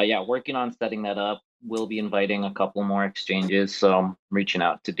working on setting that up. We'll be inviting a couple more exchanges. So I'm reaching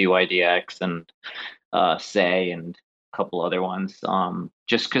out to DYDX and Say and a couple other ones.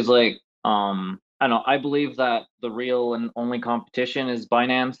 Just because I don't know, I believe that the real and only competition is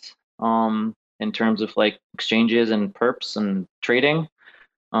Binance in terms of like exchanges and perps and trading.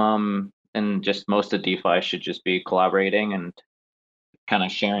 And just most of DeFi should just be collaborating and kind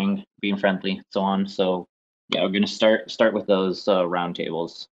of sharing, being friendly, so on. So yeah, we're gonna start with those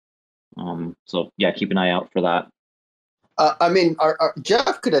roundtables. So yeah, keep an eye out for that. I mean,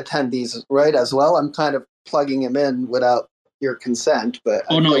 Jeff could attend these, right, as well. I'm kind of plugging him in without your consent, but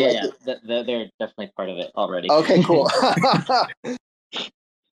they're definitely part of it already. Okay, cool.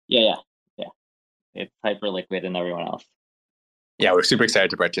 yeah. It's Hyperliquid and everyone else. Yeah, we're super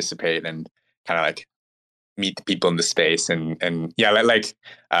excited to participate and kind of like meet the people in the space, and yeah, like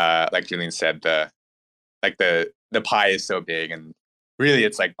Julian said, the pie is so big, and really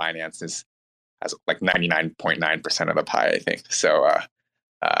it's like Binance has like 99.9% of the pie, I think. So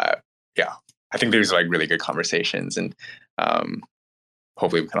yeah, I think there's like really good conversations, and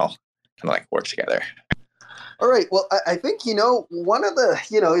hopefully we can all kind of like work together. All right. Well, I think, one of the,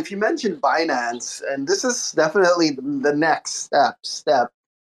 if you mentioned Binance, and this is definitely the next step,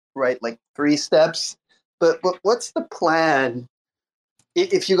 right? Like 3 steps. But what's the plan,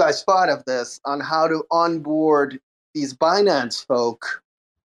 if you guys thought of this, on how to onboard these Binance folk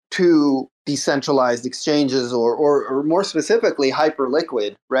to decentralized exchanges, or more specifically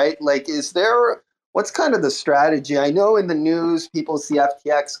Hyperliquid, right? Like, what's kind of the strategy? I know in the news people see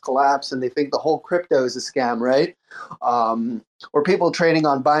FTX collapse and they think the whole crypto is a scam, right? Or people trading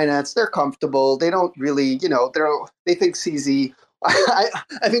on Binance, they're comfortable. They don't really, they think CZ. I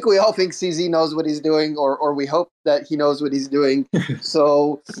think we all think CZ knows what he's doing, or we hope that he knows what he's doing.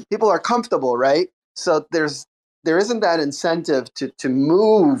 So people are comfortable, right? So there isn't that incentive to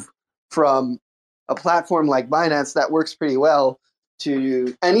move from a platform like Binance that works pretty well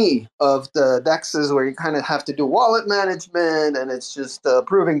to any of the DEXs where you kind of have to do wallet management and it's just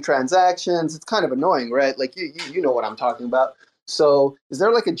approving transactions. It's kind of annoying, right? Like you know what I'm talking about. So is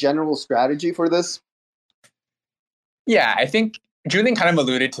there like a general strategy for this? Yeah, I think Julian kind of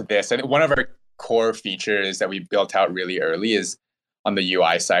alluded to this. And one of our core features that we built out really early is on the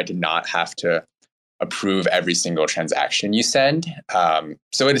UI side to not have to approve every single transaction you send.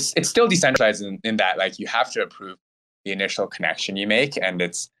 So it's still decentralized in that like you have to approve the initial connection you make, and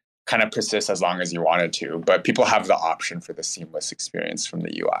it's kind of persists as long as you want it to. But people have the option for the seamless experience from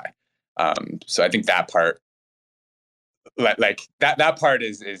the UI. So I think that part, like that part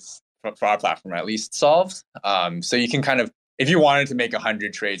is for our platform at least solved. So you can kind of, if you wanted to make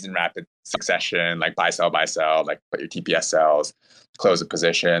 100 trades in rapid succession, like buy, sell, like put your TPS cells, close the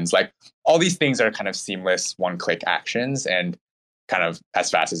positions, like all these things are kind of seamless one-click actions, and kind of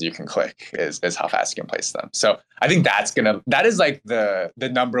as fast as you can click is how fast you can place them. So I think that is like the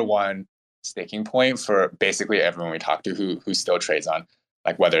number one sticking point for basically everyone we talk to who still trades on,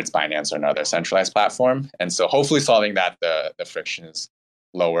 like whether it's Binance or another centralized platform. And so hopefully solving that, the friction is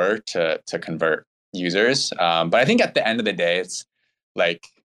lower to convert users. But I think at the end of the day, it's like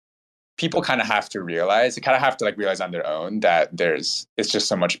people kind of have to realize on their own that it's just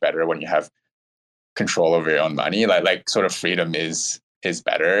so much better when you have control over your own money. Like sort of freedom is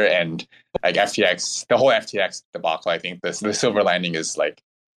better. And like FTX, the whole FTX debacle, I think the silver lining is like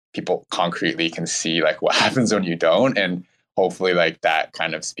people concretely can see like what happens when you don't, and hopefully like that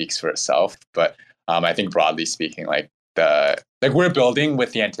kind of speaks for itself. But I think broadly speaking, like we're building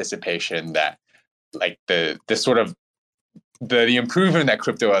with the anticipation that like the sort of the improvement that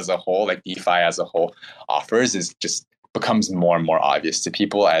crypto as a whole, like DeFi as a whole, offers is just becomes more and more obvious to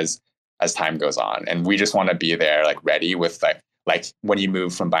people as time goes on. And we just want to be there, like ready with like when you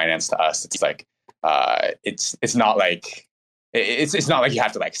move from Binance to us, it's like it's not like it's not like you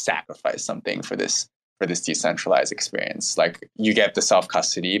have to like sacrifice something for this decentralized experience. Like you get the self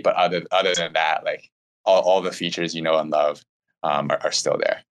custody, but other than that, like all the features you know and love are still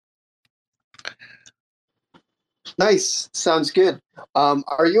there. Nice. Sounds good.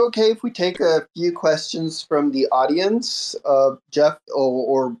 Are you okay if we take a few questions from the audience, Jeff?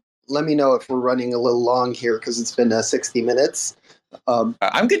 Or let me know if we're running a little long here because it's been 60 minutes.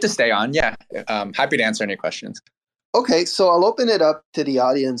 I'm good to stay on. Yeah. Happy to answer any questions. Okay, so I'll open it up to the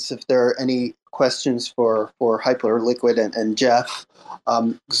audience if there are any questions for Hyperliquid and Jeff.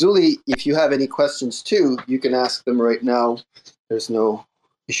 Zuli, if you have any questions too, you can ask them right now. There's no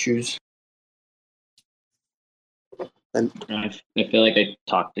issues. And I feel like I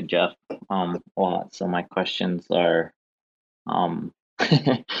talked to Jeff a lot, so my questions are, I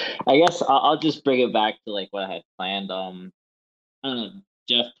guess I'll just bring it back to like what I had planned. I don't know,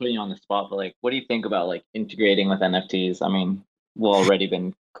 Jeff, putting you on the spot, but like, what do you think about like integrating with NFTs? I mean, we've already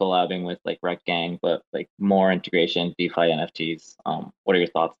been collabing with like Rekt Gang, but like more integration, DeFi NFTs. What are your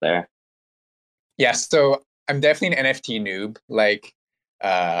thoughts there? Yeah, so I'm definitely an NFT noob. Like,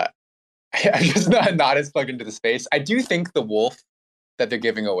 I'm just not as plugged into the space. I do think the wolf that they're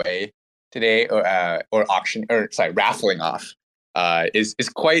giving away today, or raffling off, is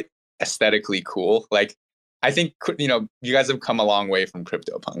quite aesthetically cool. Like, I think you guys have come a long way from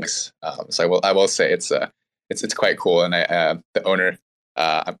CryptoPunks. So I will say it's quite cool, and the owner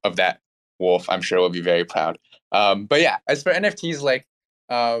of that wolf, I'm sure will be very proud. But yeah, as for NFTs, like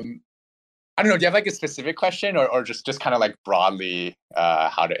I don't know, do you have like a specific question or just kind of like broadly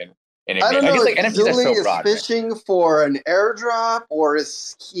how to integrate? I don't know. I guess, like, Zuli is broad, fishing right? For an airdrop, or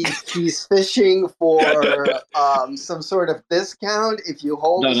is he's fishing for some sort of discount if you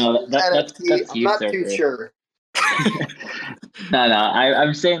hold no, that's I'm not too sure. No,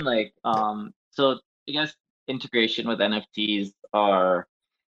 I'm saying like so I guess integration with NFTs are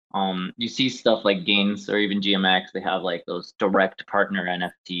you see stuff like Gains or even GMX, they have like those direct partner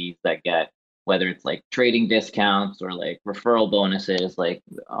NFTs that get, whether it's like trading discounts or like referral bonuses, like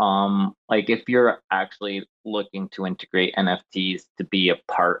if you're actually looking to integrate NFTs to be a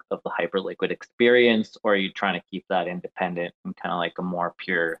part of the Hyperliquid experience, or are you trying to keep that independent and kind of like a more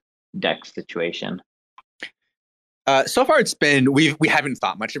pure DEX situation? So far it's been, we haven't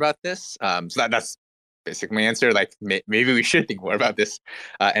thought much about this. So that's basically my answer. Like maybe we should think more about this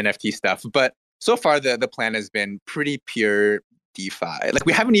NFT stuff. But so far the plan has been pretty pure DeFi. Like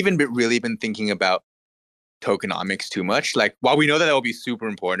we haven't even really been thinking about tokenomics too much. Like while we know that will be super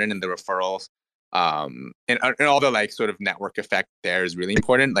important, and the referrals and all the like sort of network effect there is really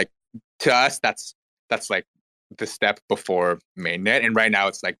important. Like to us, that's like the step before mainnet. And right now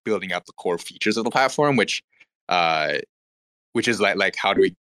it's like building up the core features of the platform, which is like how do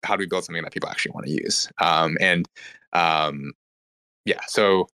we build something that people actually want to use? Yeah,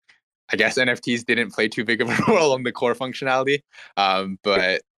 so I guess NFTs didn't play too big of a role in the core functionality,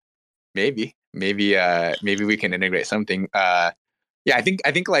 but maybe we can integrate something. Yeah, I think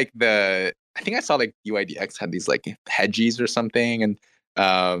like I think I saw like UIDX had these like hedgies or something, and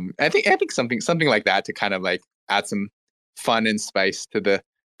I think something like that to kind of like add some fun and spice to the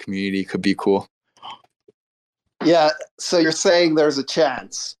community could be cool. Yeah. So you're saying there's a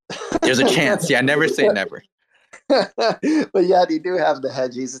chance. There's a chance. Yeah, never say never. But yeah, you do have the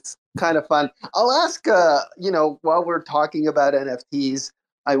hedgies. It's kind of fun. I'll ask, while we're talking about NFTs,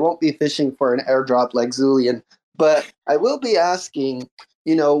 I won't be fishing for an airdrop like Zulian, but I will be asking,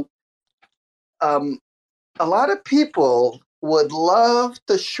 you know, um, a lot of people would love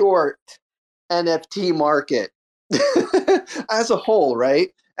to short NFT market as a whole,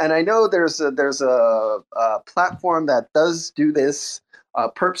 right? And I know there's a platform that does do this,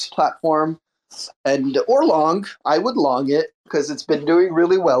 Perps platform, and or long. I would long it because it's been doing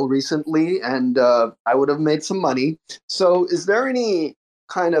really well recently, and I would have made some money. So, is there any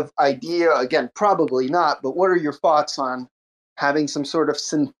kind of idea? Again, probably not. But what are your thoughts on having some sort of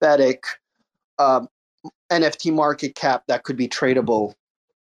synthetic uh, NFT market cap that could be tradable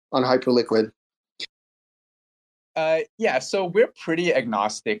on Hyperliquid? Yeah, so we're pretty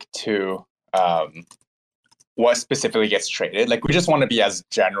agnostic to what specifically gets traded. Like, we just want to be as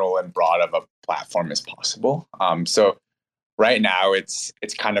general and broad of a platform as possible. So right now, it's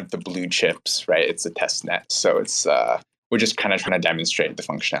kind of the blue chips, right? It's a test net, so it's we're just kind of trying to demonstrate the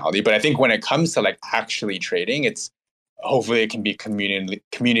functionality. But I think when it comes to like actually trading, it's hopefully it can be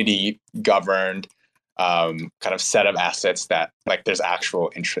community governed kind of set of assets that like there's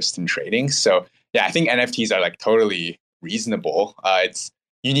actual interest in trading. So yeah, I think NFTs are like totally reasonable. It's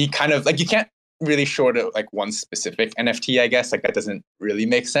you need kind of like you can't really short it like one specific NFT, I guess. Like that doesn't really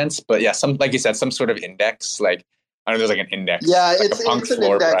make sense. But yeah, some like you said, some sort of index, like I don't know, there's like an index. Yeah, like it's an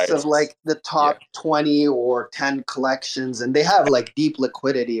index of like the top 20 or 10 collections, and they have like deep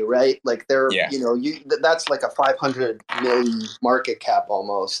liquidity, right? Like they're, that's like a 500 million market cap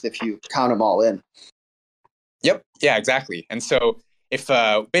almost if you count them all in. Yep. Yeah, exactly. And so if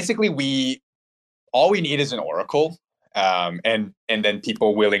basically all we need is an oracle, and then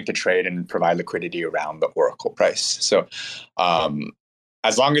people willing to trade and provide liquidity around the oracle price. So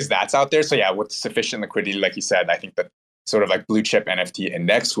as long as that's out there, so yeah, with sufficient liquidity, like you said, I think that sort of like blue chip NFT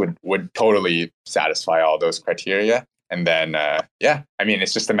index would totally satisfy all those criteria. And then yeah, I mean,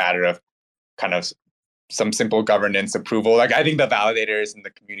 it's just a matter of kind of some simple governance approval. Like I think the validators and the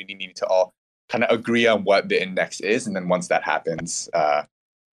community need to all kind of agree on what the index is, and then once that happens,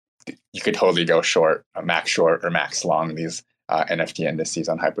 you could totally go short or max long these NFT indices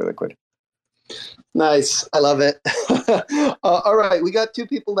on Hyperliquid. Nice. I love it. All right. We got two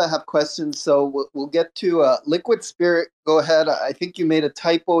people that have questions. So we'll get to Liquid Spirit. Go ahead. I think you made a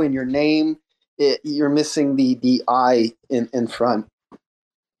typo in your name. You're missing the I in front.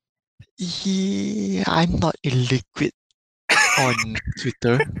 Yeah, I'm not illiquid on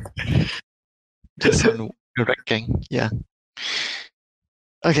Twitter. Just on the Rekt Gang. Yeah.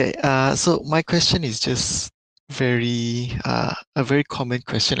 Okay. So my question is just a very common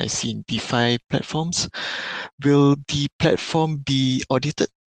question I see in DeFi platforms. Will the platform be audited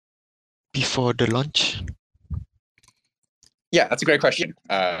before the launch? Yeah, that's a great question.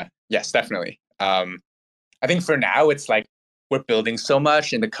 Yes, definitely. I think for now it's like we're building so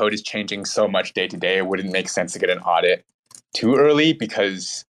much and the code is changing so much day to day. It wouldn't make sense to get an audit too early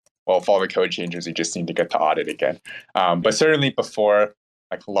because, well, if all the code changes, you just need to get the audit again. But certainly before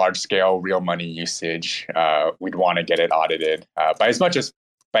like large scale real money usage, we'd want to get it audited by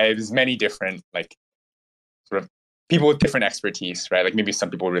as many different like sort of people with different expertise, right? Like maybe some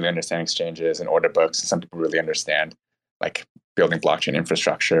people really understand exchanges and order books, and some people really understand like building blockchain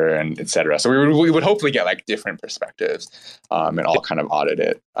infrastructure and et cetera. So we would hopefully get like different perspectives and all kind of audit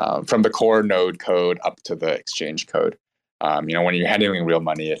it from the core node code up to the exchange code. When you're handling real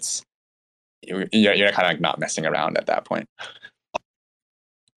money, you're kind of like not messing around at that point.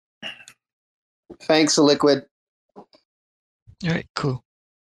 Thanks, Liquid. All right, cool.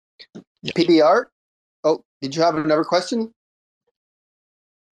 Yep. PBR? Oh, did you have another question?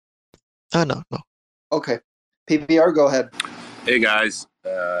 No. Okay. PBR, go ahead. Hey, guys.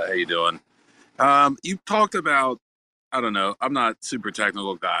 How you doing? You talked about, I don't know, I'm not super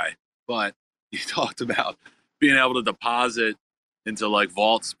technical guy, but you talked about being able to deposit into like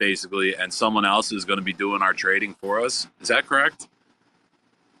vaults basically, and someone else is going to be doing our trading for us. Is that correct?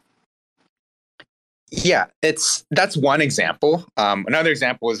 Yeah, that's one example. Another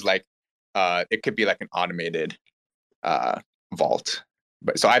example is like it could be like an automated vault,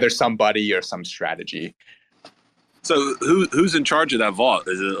 but so either somebody or some strategy. So who's in charge of that vault?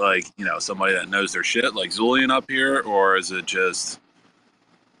 Is it like somebody that knows their shit, like Zulian up here, or is it just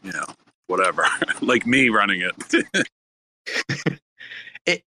whatever, like me running it?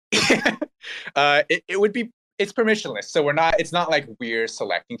 It would be, it's permissionless, so it's not like we're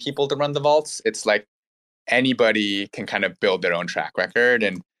selecting people to run the vaults. It's like anybody can kind of build their own track record,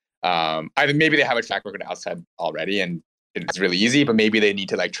 and Either maybe they have a track record outside already and it's really easy, but maybe they need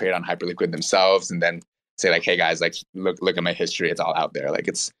to like trade on Hyperliquid themselves and then say like, hey guys, like look at my history. It's all out there. Like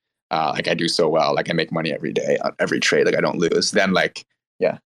it's like I do so well. Like I make money every day on every trade. Like I don't lose. Then like,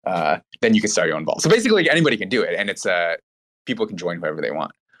 yeah, then you can start your own vault. So basically like, anybody can do it. And it's people can join whoever they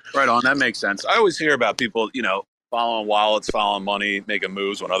want. Right on. That makes sense. I always hear about people, following wallets, following money, making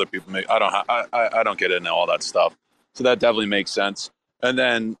moves when other people make. I don't get into all that stuff. So that definitely makes sense. And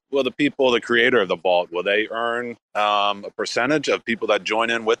then, will the creator of the vault, will they earn a percentage of people that join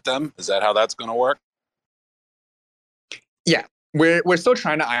in with them? Is that how that's going to work? Yeah, we're still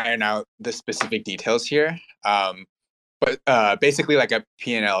trying to iron out the specific details here. But basically, like a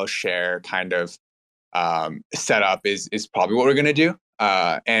P&L share kind of setup is probably what we're going to do.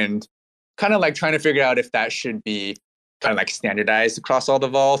 And kind of like trying to figure out if that should be kind of like standardized across all the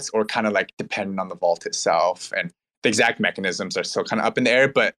vaults or kind of like dependent on the vault itself. And the exact mechanisms are still kind of up in the air.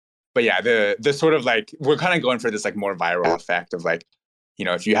 But yeah, the sort of like, we're kind of going for this like more viral effect of like,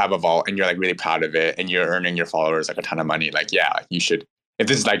 if you have a vault and you're like really proud of it and you're earning your followers like a ton of money, like, yeah, you should, if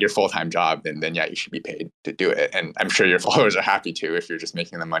this is like your full-time job, then yeah, you should be paid to do it. And I'm sure your followers are happy to if you're just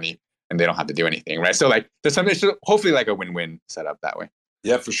making them money and they don't have to do anything, right? So like there's something, hopefully like a win-win setup that way.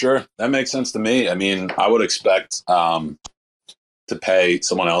 Yeah, for sure. That makes sense to me. I mean, I would expect to pay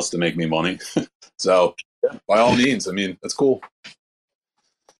someone else to make me money. So yeah, by all means, I mean, that's cool.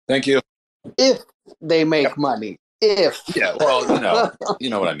 Thank you. If they make money. If. Yeah, well,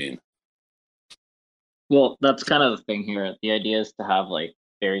 you know what I mean. Well, that's kind of the thing here. The idea is to have like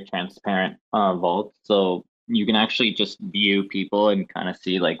very transparent vaults, so you can actually just view people and kind of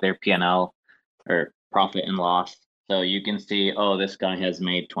see like their P&L or profit and loss. So you can see, oh, this guy has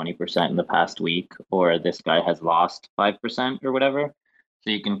made 20% in the past week, or this guy has lost 5% or whatever. So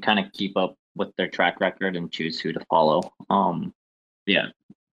you can kind of keep up with their track record and choose who to follow. Yeah,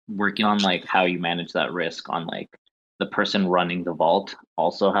 working on like how you manage that risk on like the person running the vault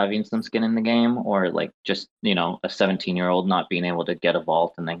also having some skin in the game, or like just, a 17-year-old not being able to get a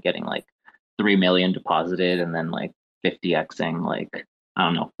vault and then getting like 3 million deposited and then like 50xing like, I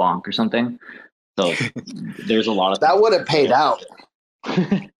don't know, bonk or something. So there's a lot of that would have paid out.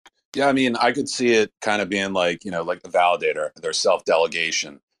 Yeah, I mean, I could see it kind of being like, like the validator, their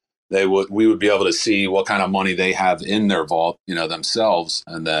self-delegation. We would be able to see what kind of money they have in their vault, themselves,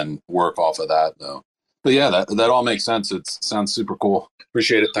 and then work off of that, though. But yeah, that all makes sense. It sounds super cool.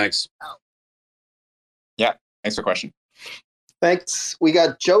 Appreciate it. Thanks. Yeah, thanks for the question. Thanks. We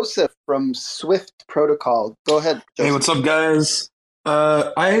got Joseph from Swift Protocol. Go ahead, Joseph. Hey, what's up, guys?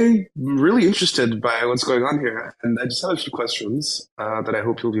 I'm really interested by what's going on here, and I just have a few questions that I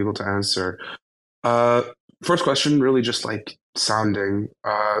hope you'll be able to answer. First question, really just like sounding.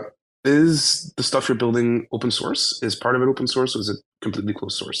 Is the stuff you're building open source? Is part of it open source, or is it completely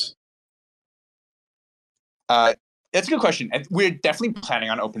closed source? That's a good question. And we're definitely planning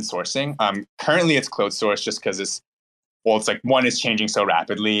on open sourcing. Currently, it's closed source just because it's like one is changing so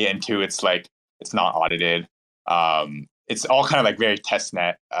rapidly, and two, it's like it's not audited. It's all kind of like very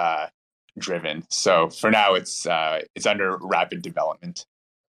testnet driven. So for now, it's under rapid development.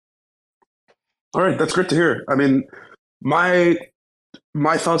 All right, that's great to hear. I mean, my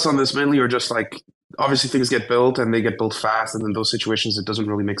thoughts on this mainly are just like, obviously things get built and they get built fast, and in those situations, it doesn't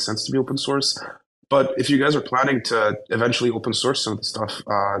really make sense to be open source. But if you guys are planning to eventually open source some of the stuff,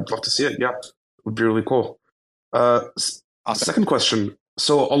 I'd love to see it. Yeah, it would be really cool. Awesome. Second question.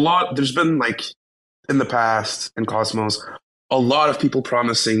 So there's been like in the past in Cosmos, a lot of people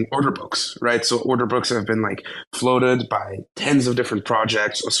promising order books, right? So order books have been like floated by tens of different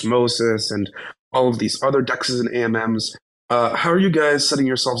projects, Osmosis and all of these other DEXs and AMMs. How are you guys setting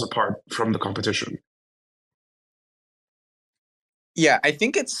yourselves apart from the competition? Yeah, I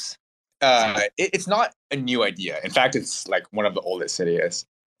think it's not a new idea. In fact, it's like one of the oldest ideas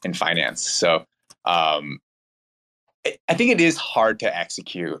in finance. So I think it is hard to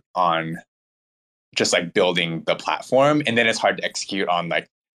execute on just like building the platform, and then it's hard to execute on like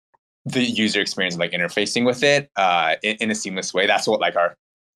the user experience, like interfacing with it in a seamless way. That's what like our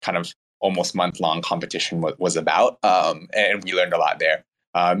kind of almost month-long competition was about, and we learned a lot there.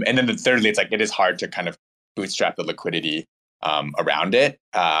 And then thirdly, it's like it is hard to kind of bootstrap the liquidity around it.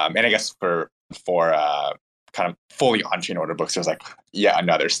 And I guess for kind of fully on-chain order books, there's like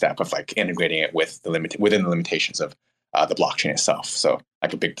another step of like integrating it with within the limitations of the blockchain itself. So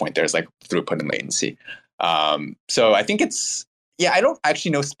like a big point there is like throughput and latency. So I think I don't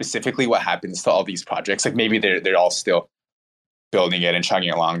actually know specifically what happens to all these projects. Like maybe they're all still building it and chugging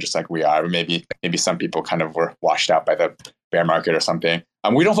along just like we are. Or maybe some people kind of were washed out by the bear market or something.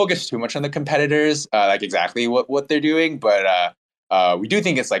 We don't focus too much on the competitors, like exactly what they're doing, but we do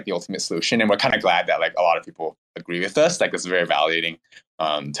think it's like the ultimate solution, and we're kind of glad that like a lot of people agree with us. Like, it's very validating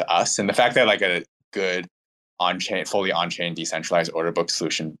to us, and the fact that like a good on-chain, fully on-chain decentralized order book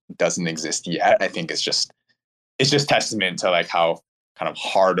solution doesn't exist yet, I think it's just testament to like how kind of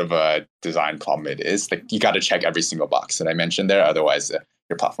hard of a design problem it is. Like, you got to check every single box that I mentioned there, otherwise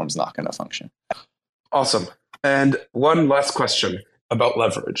your platform's not going to function. Awesome. And one last question about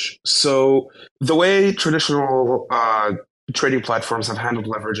leverage. So the way traditional trading platforms have handled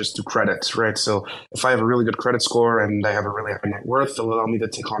leverage is through credits, right? So if I have a really good credit score and I have a really high net worth, they'll allow me to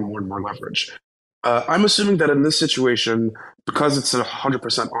take on more and more leverage. I'm assuming that in this situation, because it's a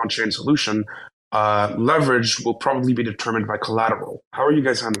 100% on-chain solution, leverage will probably be determined by collateral. How are you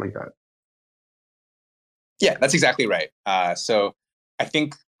guys handling that? Yeah, that's exactly right. So I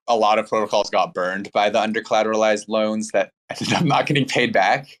think a lot of protocols got burned by the under-collateralized loans that ended up not getting paid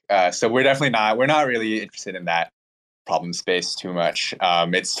back. So we're not really interested in that problem space too much.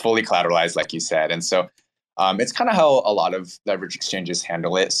 It's fully collateralized, like you said. And so it's kind of how a lot of leverage exchanges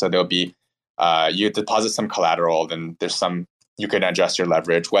handle it. So there'll be, you deposit some collateral, then you can adjust your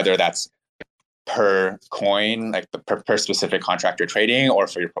leverage, whether that's per coin, like per specific contract you're trading, or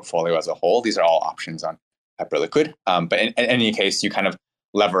for your portfolio as a whole. These are all options on Hyperliquid. But in any case, you kind of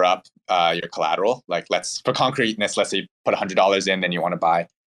lever up your collateral. Like, for concreteness, let's say you put $100 in, then you want to buy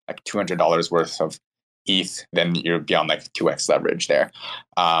like $200 worth of ETH, then you're beyond like 2x leverage there.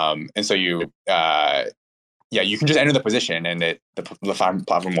 And so you can just enter the position, and the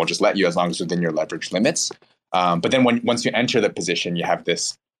platform will just let you, as long as within your leverage limits. But then once you enter the position, you have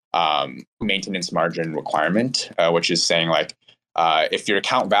this maintenance margin requirement, which is saying like, if your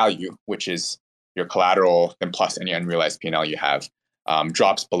account value, which is your collateral and plus any unrealized P&L you have,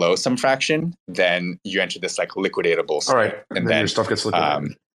 drops below some fraction, then you enter this like liquidatable state. All right, and then your stuff gets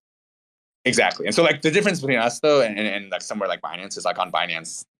liquidated. Exactly. And so like the difference between us though and like somewhere like Binance is like, on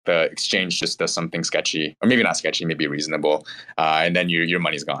Binance, the exchange just does something sketchy, or maybe not sketchy, maybe reasonable, and then your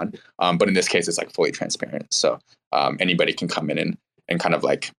money's gone. But in this case, it's like fully transparent. So anybody can come in and kind of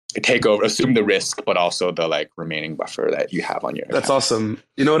like take over, assume the risk, but also the like remaining buffer that you have on your account. That's awesome.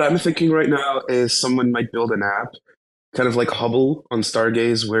 You know what I'm thinking right now is someone might build an app, kind of like Hubble on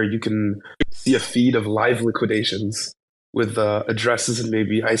Stargaze, where you can see a feed of live liquidations with addresses and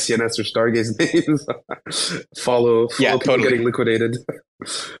maybe ICNS or Stargaze names. follow people totally getting liquidated.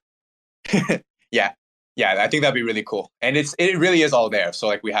 yeah, I think that'd be really cool, and it really is all there. So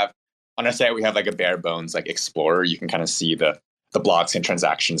like, we have on our site, we have like a bare bones like Explorer. You can kind of see the blocks and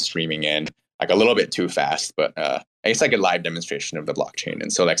transactions streaming in, like a little bit too fast, but it's like a live demonstration of the blockchain.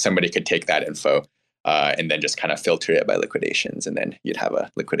 And so like, somebody could take that info and then just kind of filter it by liquidations, and then you'd have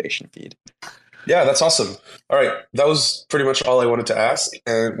a liquidation feed. Yeah, that's awesome. All right, that was pretty much all I wanted to ask.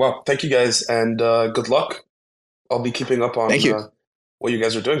 And well, thank you guys, and good luck. I'll be keeping up on what you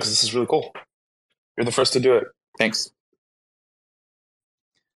guys are doing, because this is really cool. You're the first to do it. Thanks.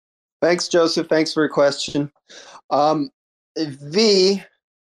 Thanks, Joseph. Thanks for your question. V,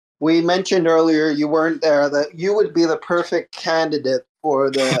 we mentioned earlier, you weren't there, that you would be the perfect candidate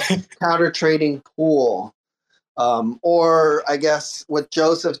for the counter trading pool. Or I guess what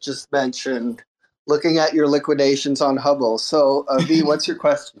Joseph just mentioned, looking at your liquidations on Hubble. So V, what's your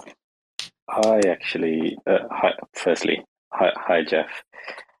question? Hi, actually. Hi, Jeff.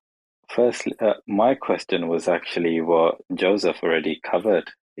 Firstly, my question was actually what Joseph already covered.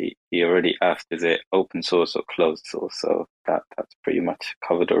 He already asked, is it open source or closed source? So that's pretty much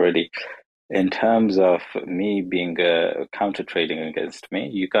covered already. In terms of me being counter trading against me,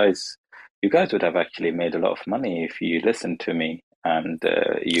 you guys would have actually made a lot of money if you listened to me, and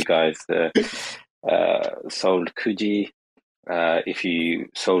you guys sold Kuji. If you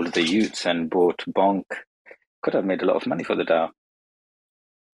sold the Utes and bought Bonk, could have made a lot of money for the DAO.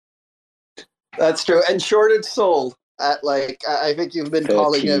 That's true. And shorted sold at like, I think you've been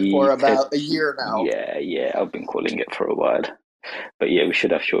calling it for about a year now. Yeah, I've been calling it for a while. But yeah, we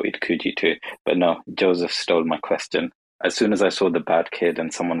should have shorted Kuji too. But no, Joseph stole my question. As soon as I saw the bad kid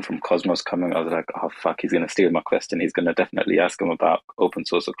and someone from Cosmos coming, I was like, oh fuck, he's going to steal my question. He's going to definitely ask him about open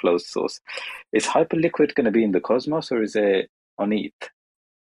source or closed source. Is Hyperliquid going to be in the Cosmos, or is it on ETH?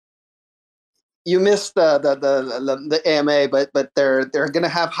 You missed the AMA, but they're going to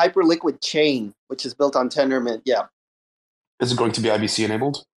have Hyperliquid Chain, which is built on Tendermint. Yeah. Is it going to be IBC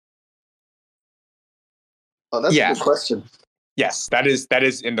enabled? Oh, that's a good question. Yes, that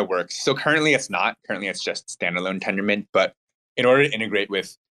is in the works. So currently it's not. Currently it's just standalone Tendermint. But in order to integrate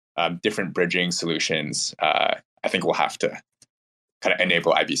with different bridging solutions, I think we'll have to kind of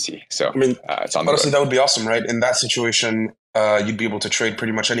enable IBC. So I mean, it's on honestly, that would be awesome, right? In that situation, you'd be able to trade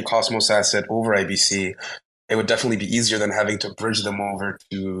pretty much any Cosmos asset over IBC, it would definitely be easier than having to bridge them over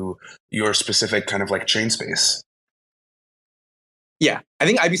to your specific kind of like chain space. Yeah, I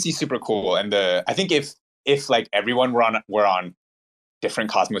think IBC is super cool, and I think if like everyone were on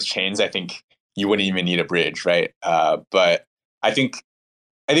different Cosmos chains, I think you wouldn't even need a bridge, right? But I think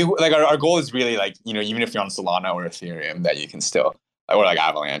like our goal is really like, even if you're on Solana or Ethereum, that you can still, or like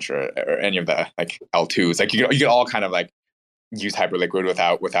Avalanche or any of the like L2s, like you can all kind of like use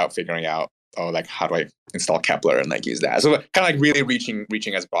Hyperliquid without figuring out, like how do I install Kepler and like use that. So kind of like really reaching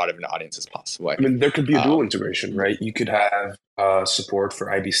as broad of an audience as possible. I mean, there could be a dual integration, right? You could have support for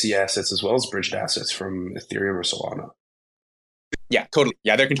IBC assets as well as bridged assets from Ethereum or Solana. Yeah, totally.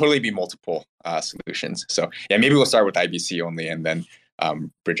 Yeah, there can totally be multiple solutions. So yeah, maybe we'll start with IBC only and then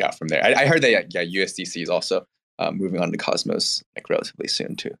bridge out from there. I heard that USDC is also moving on to Cosmos like relatively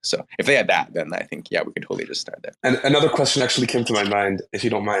soon too. So if they had that, then I think we could totally just start there. And another question actually came to my mind, if you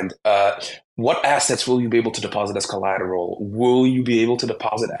don't mind. What assets will you be able to deposit as collateral? Will you be able to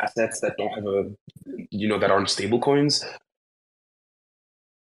deposit assets that don't have that aren't stable coins?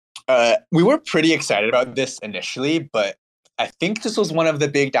 We were pretty excited about this initially, but I think this was one of the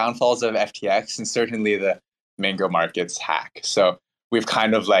big downfalls of FTX and certainly the Mango Markets hack. So we've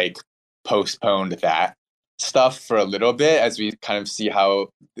kind of like postponed that stuff for a little bit as we kind of see how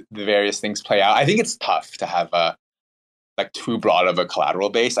the various things play out. I think it's tough to have like too broad of a collateral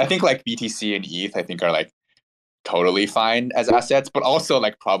base. I think like BTC and ETH, I think are like totally fine as assets, but also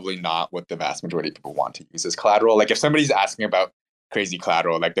like probably not what the vast majority of people want to use as collateral. Like if somebody's asking about crazy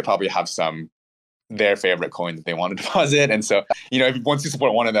collateral, like they probably have their favorite coin that they want to deposit. And so, once you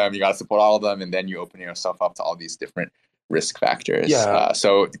support one of them, you got to support all of them. And then you open yourself up to all these different risk factors. Yeah.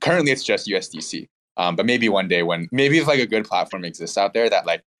 So currently it's just USDC. But maybe one day maybe if like a good platform exists out there that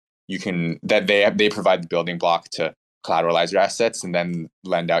like they provide the building block to collateralize your assets and then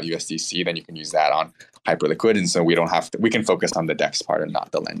lend out USDC, then you can use that on Hyperliquid. And so we can focus on the DEX part and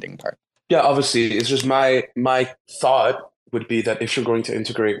not the lending part. Yeah, obviously. It's just my thought would be that if you're going to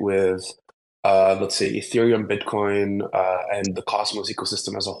integrate with let's say Ethereum, Bitcoin, and the Cosmos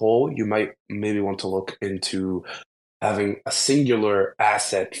ecosystem as a whole, you might maybe want to look into having a singular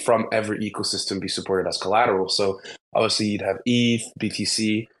asset from every ecosystem be supported as collateral. So obviously you'd have ETH,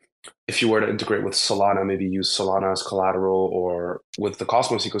 BTC. If you were to integrate with Solana, maybe use Solana as collateral, or with the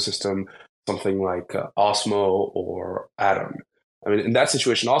Cosmos ecosystem, something like Osmo or Atom. I mean, in that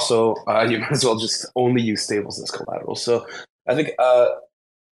situation also, you might as well just only use stables as collateral. So I think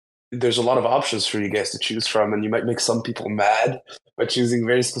there's a lot of options for you guys to choose from, and you might make some people mad by choosing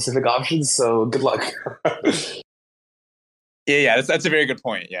very specific options. So good luck. Yeah, that's a very good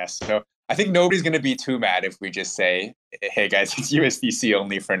point. Yes, so I think nobody's going to be too mad if we just say, "Hey guys, it's USDC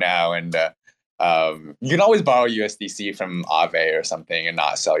only for now," and you can always borrow USDC from Aave or something and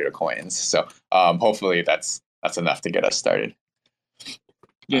not sell your coins. So hopefully that's enough to get us started.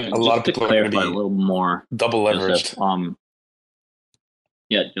 Yeah, a lot of people are going to be a little more double leveraged. Joseph,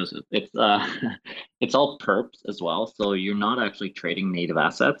 yeah, Joseph, it's it's all perps as well. So you're not actually trading native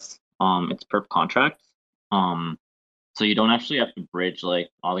assets. It's perp contracts. So you don't actually have to bridge like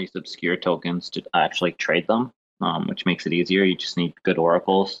all these obscure tokens to actually trade them, which makes it easier. You just need good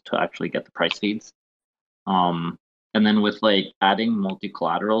oracles to actually get the price feeds. And then with like adding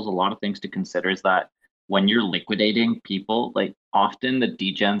multi-collaterals, a lot of things to consider is that when you're liquidating people, like often the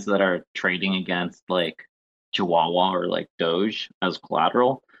degens that are trading against like Chihuahua or like Doge as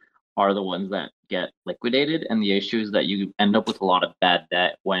collateral are the ones that get liquidated. And the issue is that you end up with a lot of bad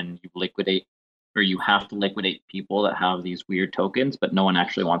debt when you liquidate, or you have to liquidate people that have these weird tokens, but no one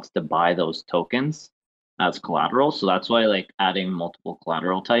actually wants to buy those tokens as collateral. So that's why like adding multiple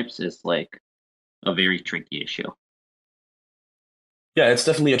collateral types is like a very tricky issue. Yeah, it's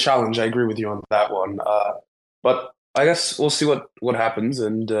definitely a challenge. I agree with you on that one. But I guess we'll see what happens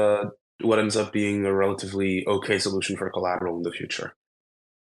and what ends up being a relatively okay solution for collateral in the future.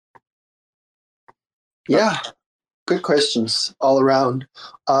 Yeah, good questions all around.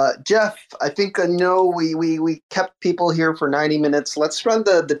 Jeff, I think we kept people here for 90 minutes. Let's run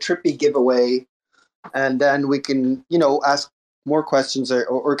the Trippy giveaway, and then we can ask more questions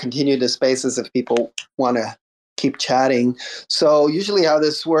or continue the spaces if people want to keep chatting. So usually how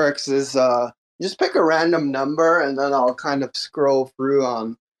this works is just pick a random number, and then I'll kind of scroll through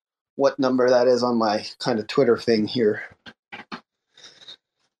on what number that is on my kind of Twitter thing here.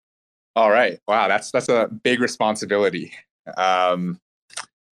 All right. Wow, that's a big responsibility. Let's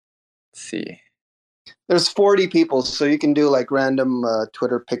see. There's 40 people, so you can do like random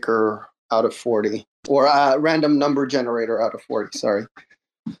Twitter picker out of 40, or random number generator out of 40. Sorry.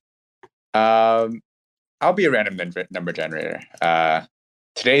 I'll be a random number generator.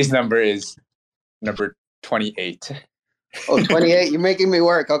 Today's number is number 28. Oh, 28. You're making me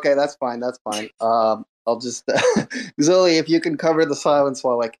work. Okay, that's fine. That's fine. I'll just Zuli, if you can cover the silence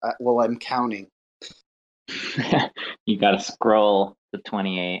while I'm counting. You gotta scroll to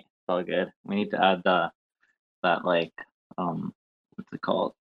 28. It's all good. We need to add that like what's it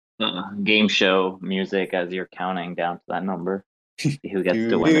called? Game show music as you're counting down to that number. See who gets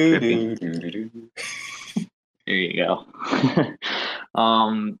to win the trippy. There you go.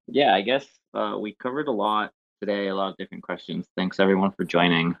 Yeah, I guess we covered a lot today, a lot of different questions. Thanks everyone for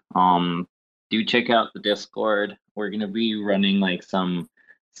joining. Do check out the Discord. We're gonna be running like some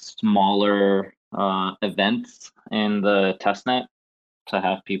smaller events in the testnet to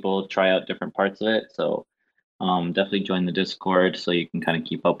have people try out different parts of it. So definitely join the Discord so you can kind of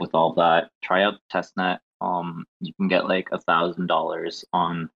keep up with all that. Try out the testnet. You can get like $1,000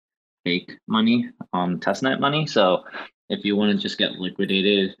 on fake money, testnet money. So if you want to just get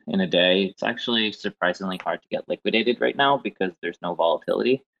liquidated in a day, it's actually surprisingly hard to get liquidated right now because there's no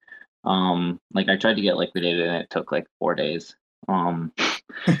volatility. Like I tried to get liquidated and it took like 4 days.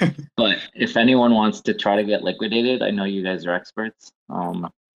 But if anyone wants to try to get liquidated, I know you guys are experts. So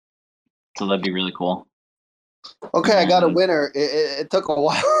that'd be really cool. Okay, I got a winner. It took a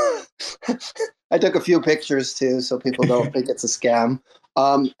while. I took a few pictures too, so people don't think it's a scam.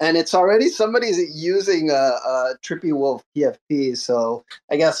 And it's already somebody's using a Trippy Wolf PFP, so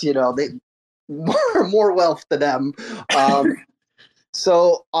I guess they more wealth to them.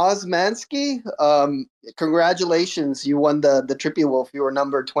 So Osmansky, congratulations! You won the Trippy Wolf. You were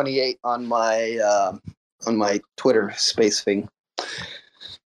number 28 on my Twitter space thing.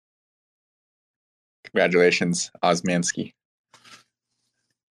 Congratulations, Osmansky.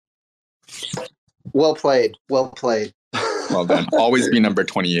 Well played. Well played. Well done. Always be number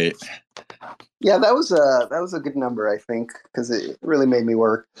 28. Yeah, that was a good number, I think, because it really made me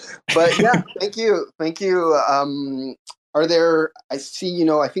work. But yeah, thank you. Are there? I see.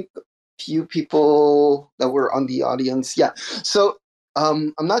 I think a few people that were on the audience. Yeah. So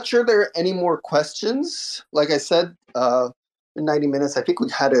I'm not sure there are any more questions. Like I said, in 90 minutes, I think we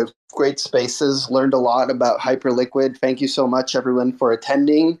had a great spaces. Learned a lot about Hyperliquid. Thank you so much, everyone, for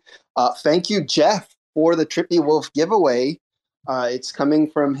attending. Thank you, Jeff, for the Trippy Wolf giveaway. It's coming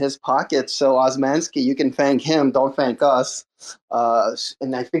from his pocket, so Osmansky, you can thank him. Don't thank us.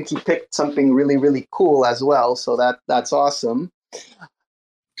 And I think he picked something really, really cool as well. So that's awesome.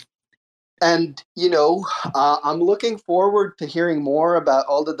 And I'm looking forward to hearing more about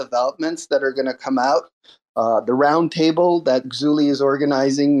all the developments that are going to come out. The roundtable that Zuli is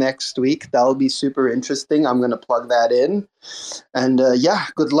organizing next week, that'll be super interesting. I'm going to plug that in. And yeah,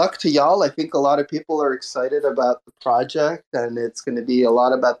 good luck to y'all. I think a lot of people are excited about the project, and it's going to be a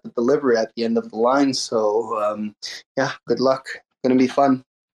lot about the delivery at the end of the line. So yeah, good luck. Going to be fun.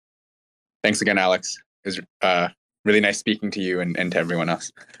 Thanks again, Alex. It was really nice speaking to you and to everyone else.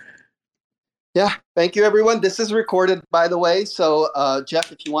 Yeah, thank you, everyone. This is recorded, by the way. So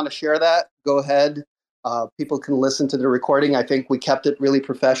Jeff, if you want to share that, go ahead. People can listen to the recording. I think we kept it really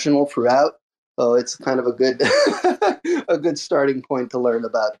professional throughout, so it's kind of a good a good starting point to learn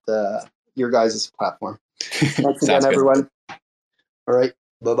about your guys' platform. Thanks again, everyone. All right,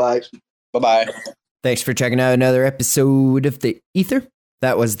 bye-bye. Bye-bye. Thanks for checking out another episode of The Ether.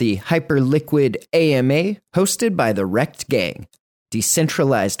 That was the Hyperliquid AMA, hosted by the Rekt Gang,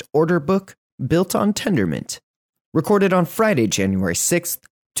 decentralized order book built on Tendermint. Recorded on Friday, January 6th,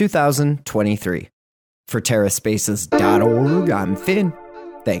 2023. For TerraSpaces.org, I'm Finn.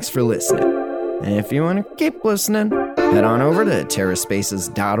 Thanks for listening. And if you want to keep listening, head on over to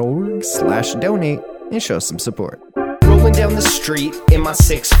TerraSpaces.org/donate and show some support. Rolling down the street in my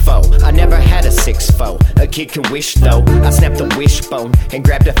 6'4". I never had a 6'4". A kid can wish though. I snapped a wishbone and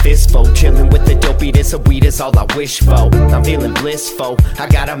grabbed a fistful. Chilling with the dopey, this a weed is all I wish for. I'm feeling blissful. I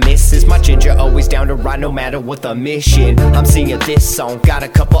got a missus. My ginger always down to ride no matter what the mission. I'm singing this song. Got a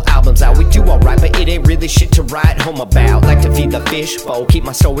couple albums out. We do alright, but it ain't really shit to write home about. Like to feed the fishbowl. Keep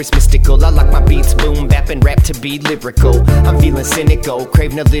my stories mystical. I like my beats boom bap and rap to be lyrical. I'm feeling cynical.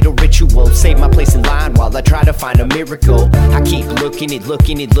 Craving a little ritual. Save my place in line while I try to find a miracle. I keep looking,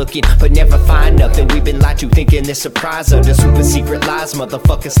 but never find nothing. We've been lied to, thinking they're surprised under super secret lies.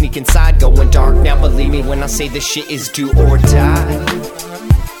 Motherfuckers sneak inside, going dark. Now believe me when I say this shit is do or die.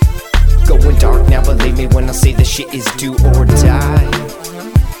 Going dark, now believe me when I say this shit is do or die.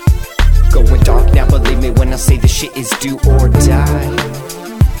 Going dark, now believe me when I say this shit is do or die.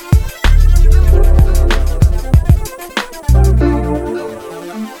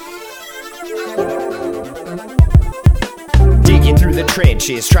 Through the trail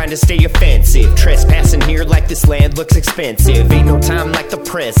trenches, trying to stay offensive. Trespassing here like this land looks expensive. Ain't no time like the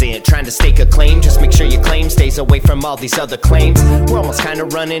present, trying to stake a claim. Just make sure your claim stays away from all these other claims. We're almost kinda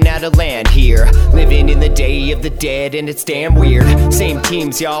running out of land here, living in the day of the dead, and it's damn weird. Same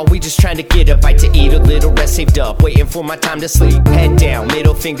teams, y'all, we just trying to get a bite to eat, a little rest saved up, waiting for my time to sleep. Head down,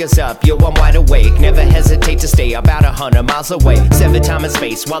 middle fingers up, yo, I'm wide awake. Never hesitate to stay about 100 miles away. 7 time and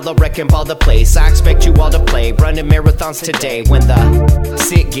space while the wrecking ball the place. I expect you all to play, running marathons today. When the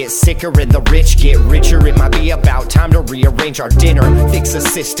sick get sicker and the rich get richer, it might be about time to rearrange our dinner. Fix the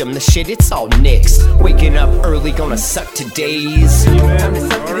system, the shit, it's all nixed. Waking up early, gonna suck today's. Time to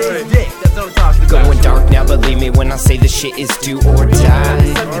suck today's dick, that's what I'm talking about. Going dark now, believe me when I say the shit is do or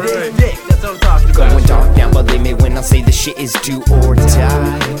die. Suck today's dick, that's what I'm talking about. Going dark now, believe me when I say the shit is do or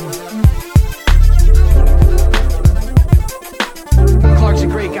die. Clark's a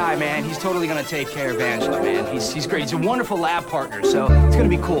great guy, man. He's totally gonna take care of Angela, man. He's great. He's a wonderful lab partner, so it's gonna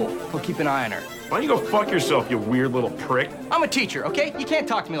be cool. We'll keep an eye on her. Why don't you go fuck yourself, you weird little prick? I'm a teacher, okay? You can't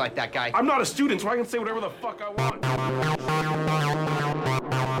talk to me like that, guy. I'm not a student, so I can say whatever the fuck I want.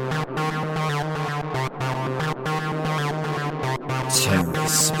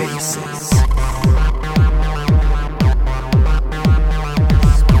 TerraSpaces.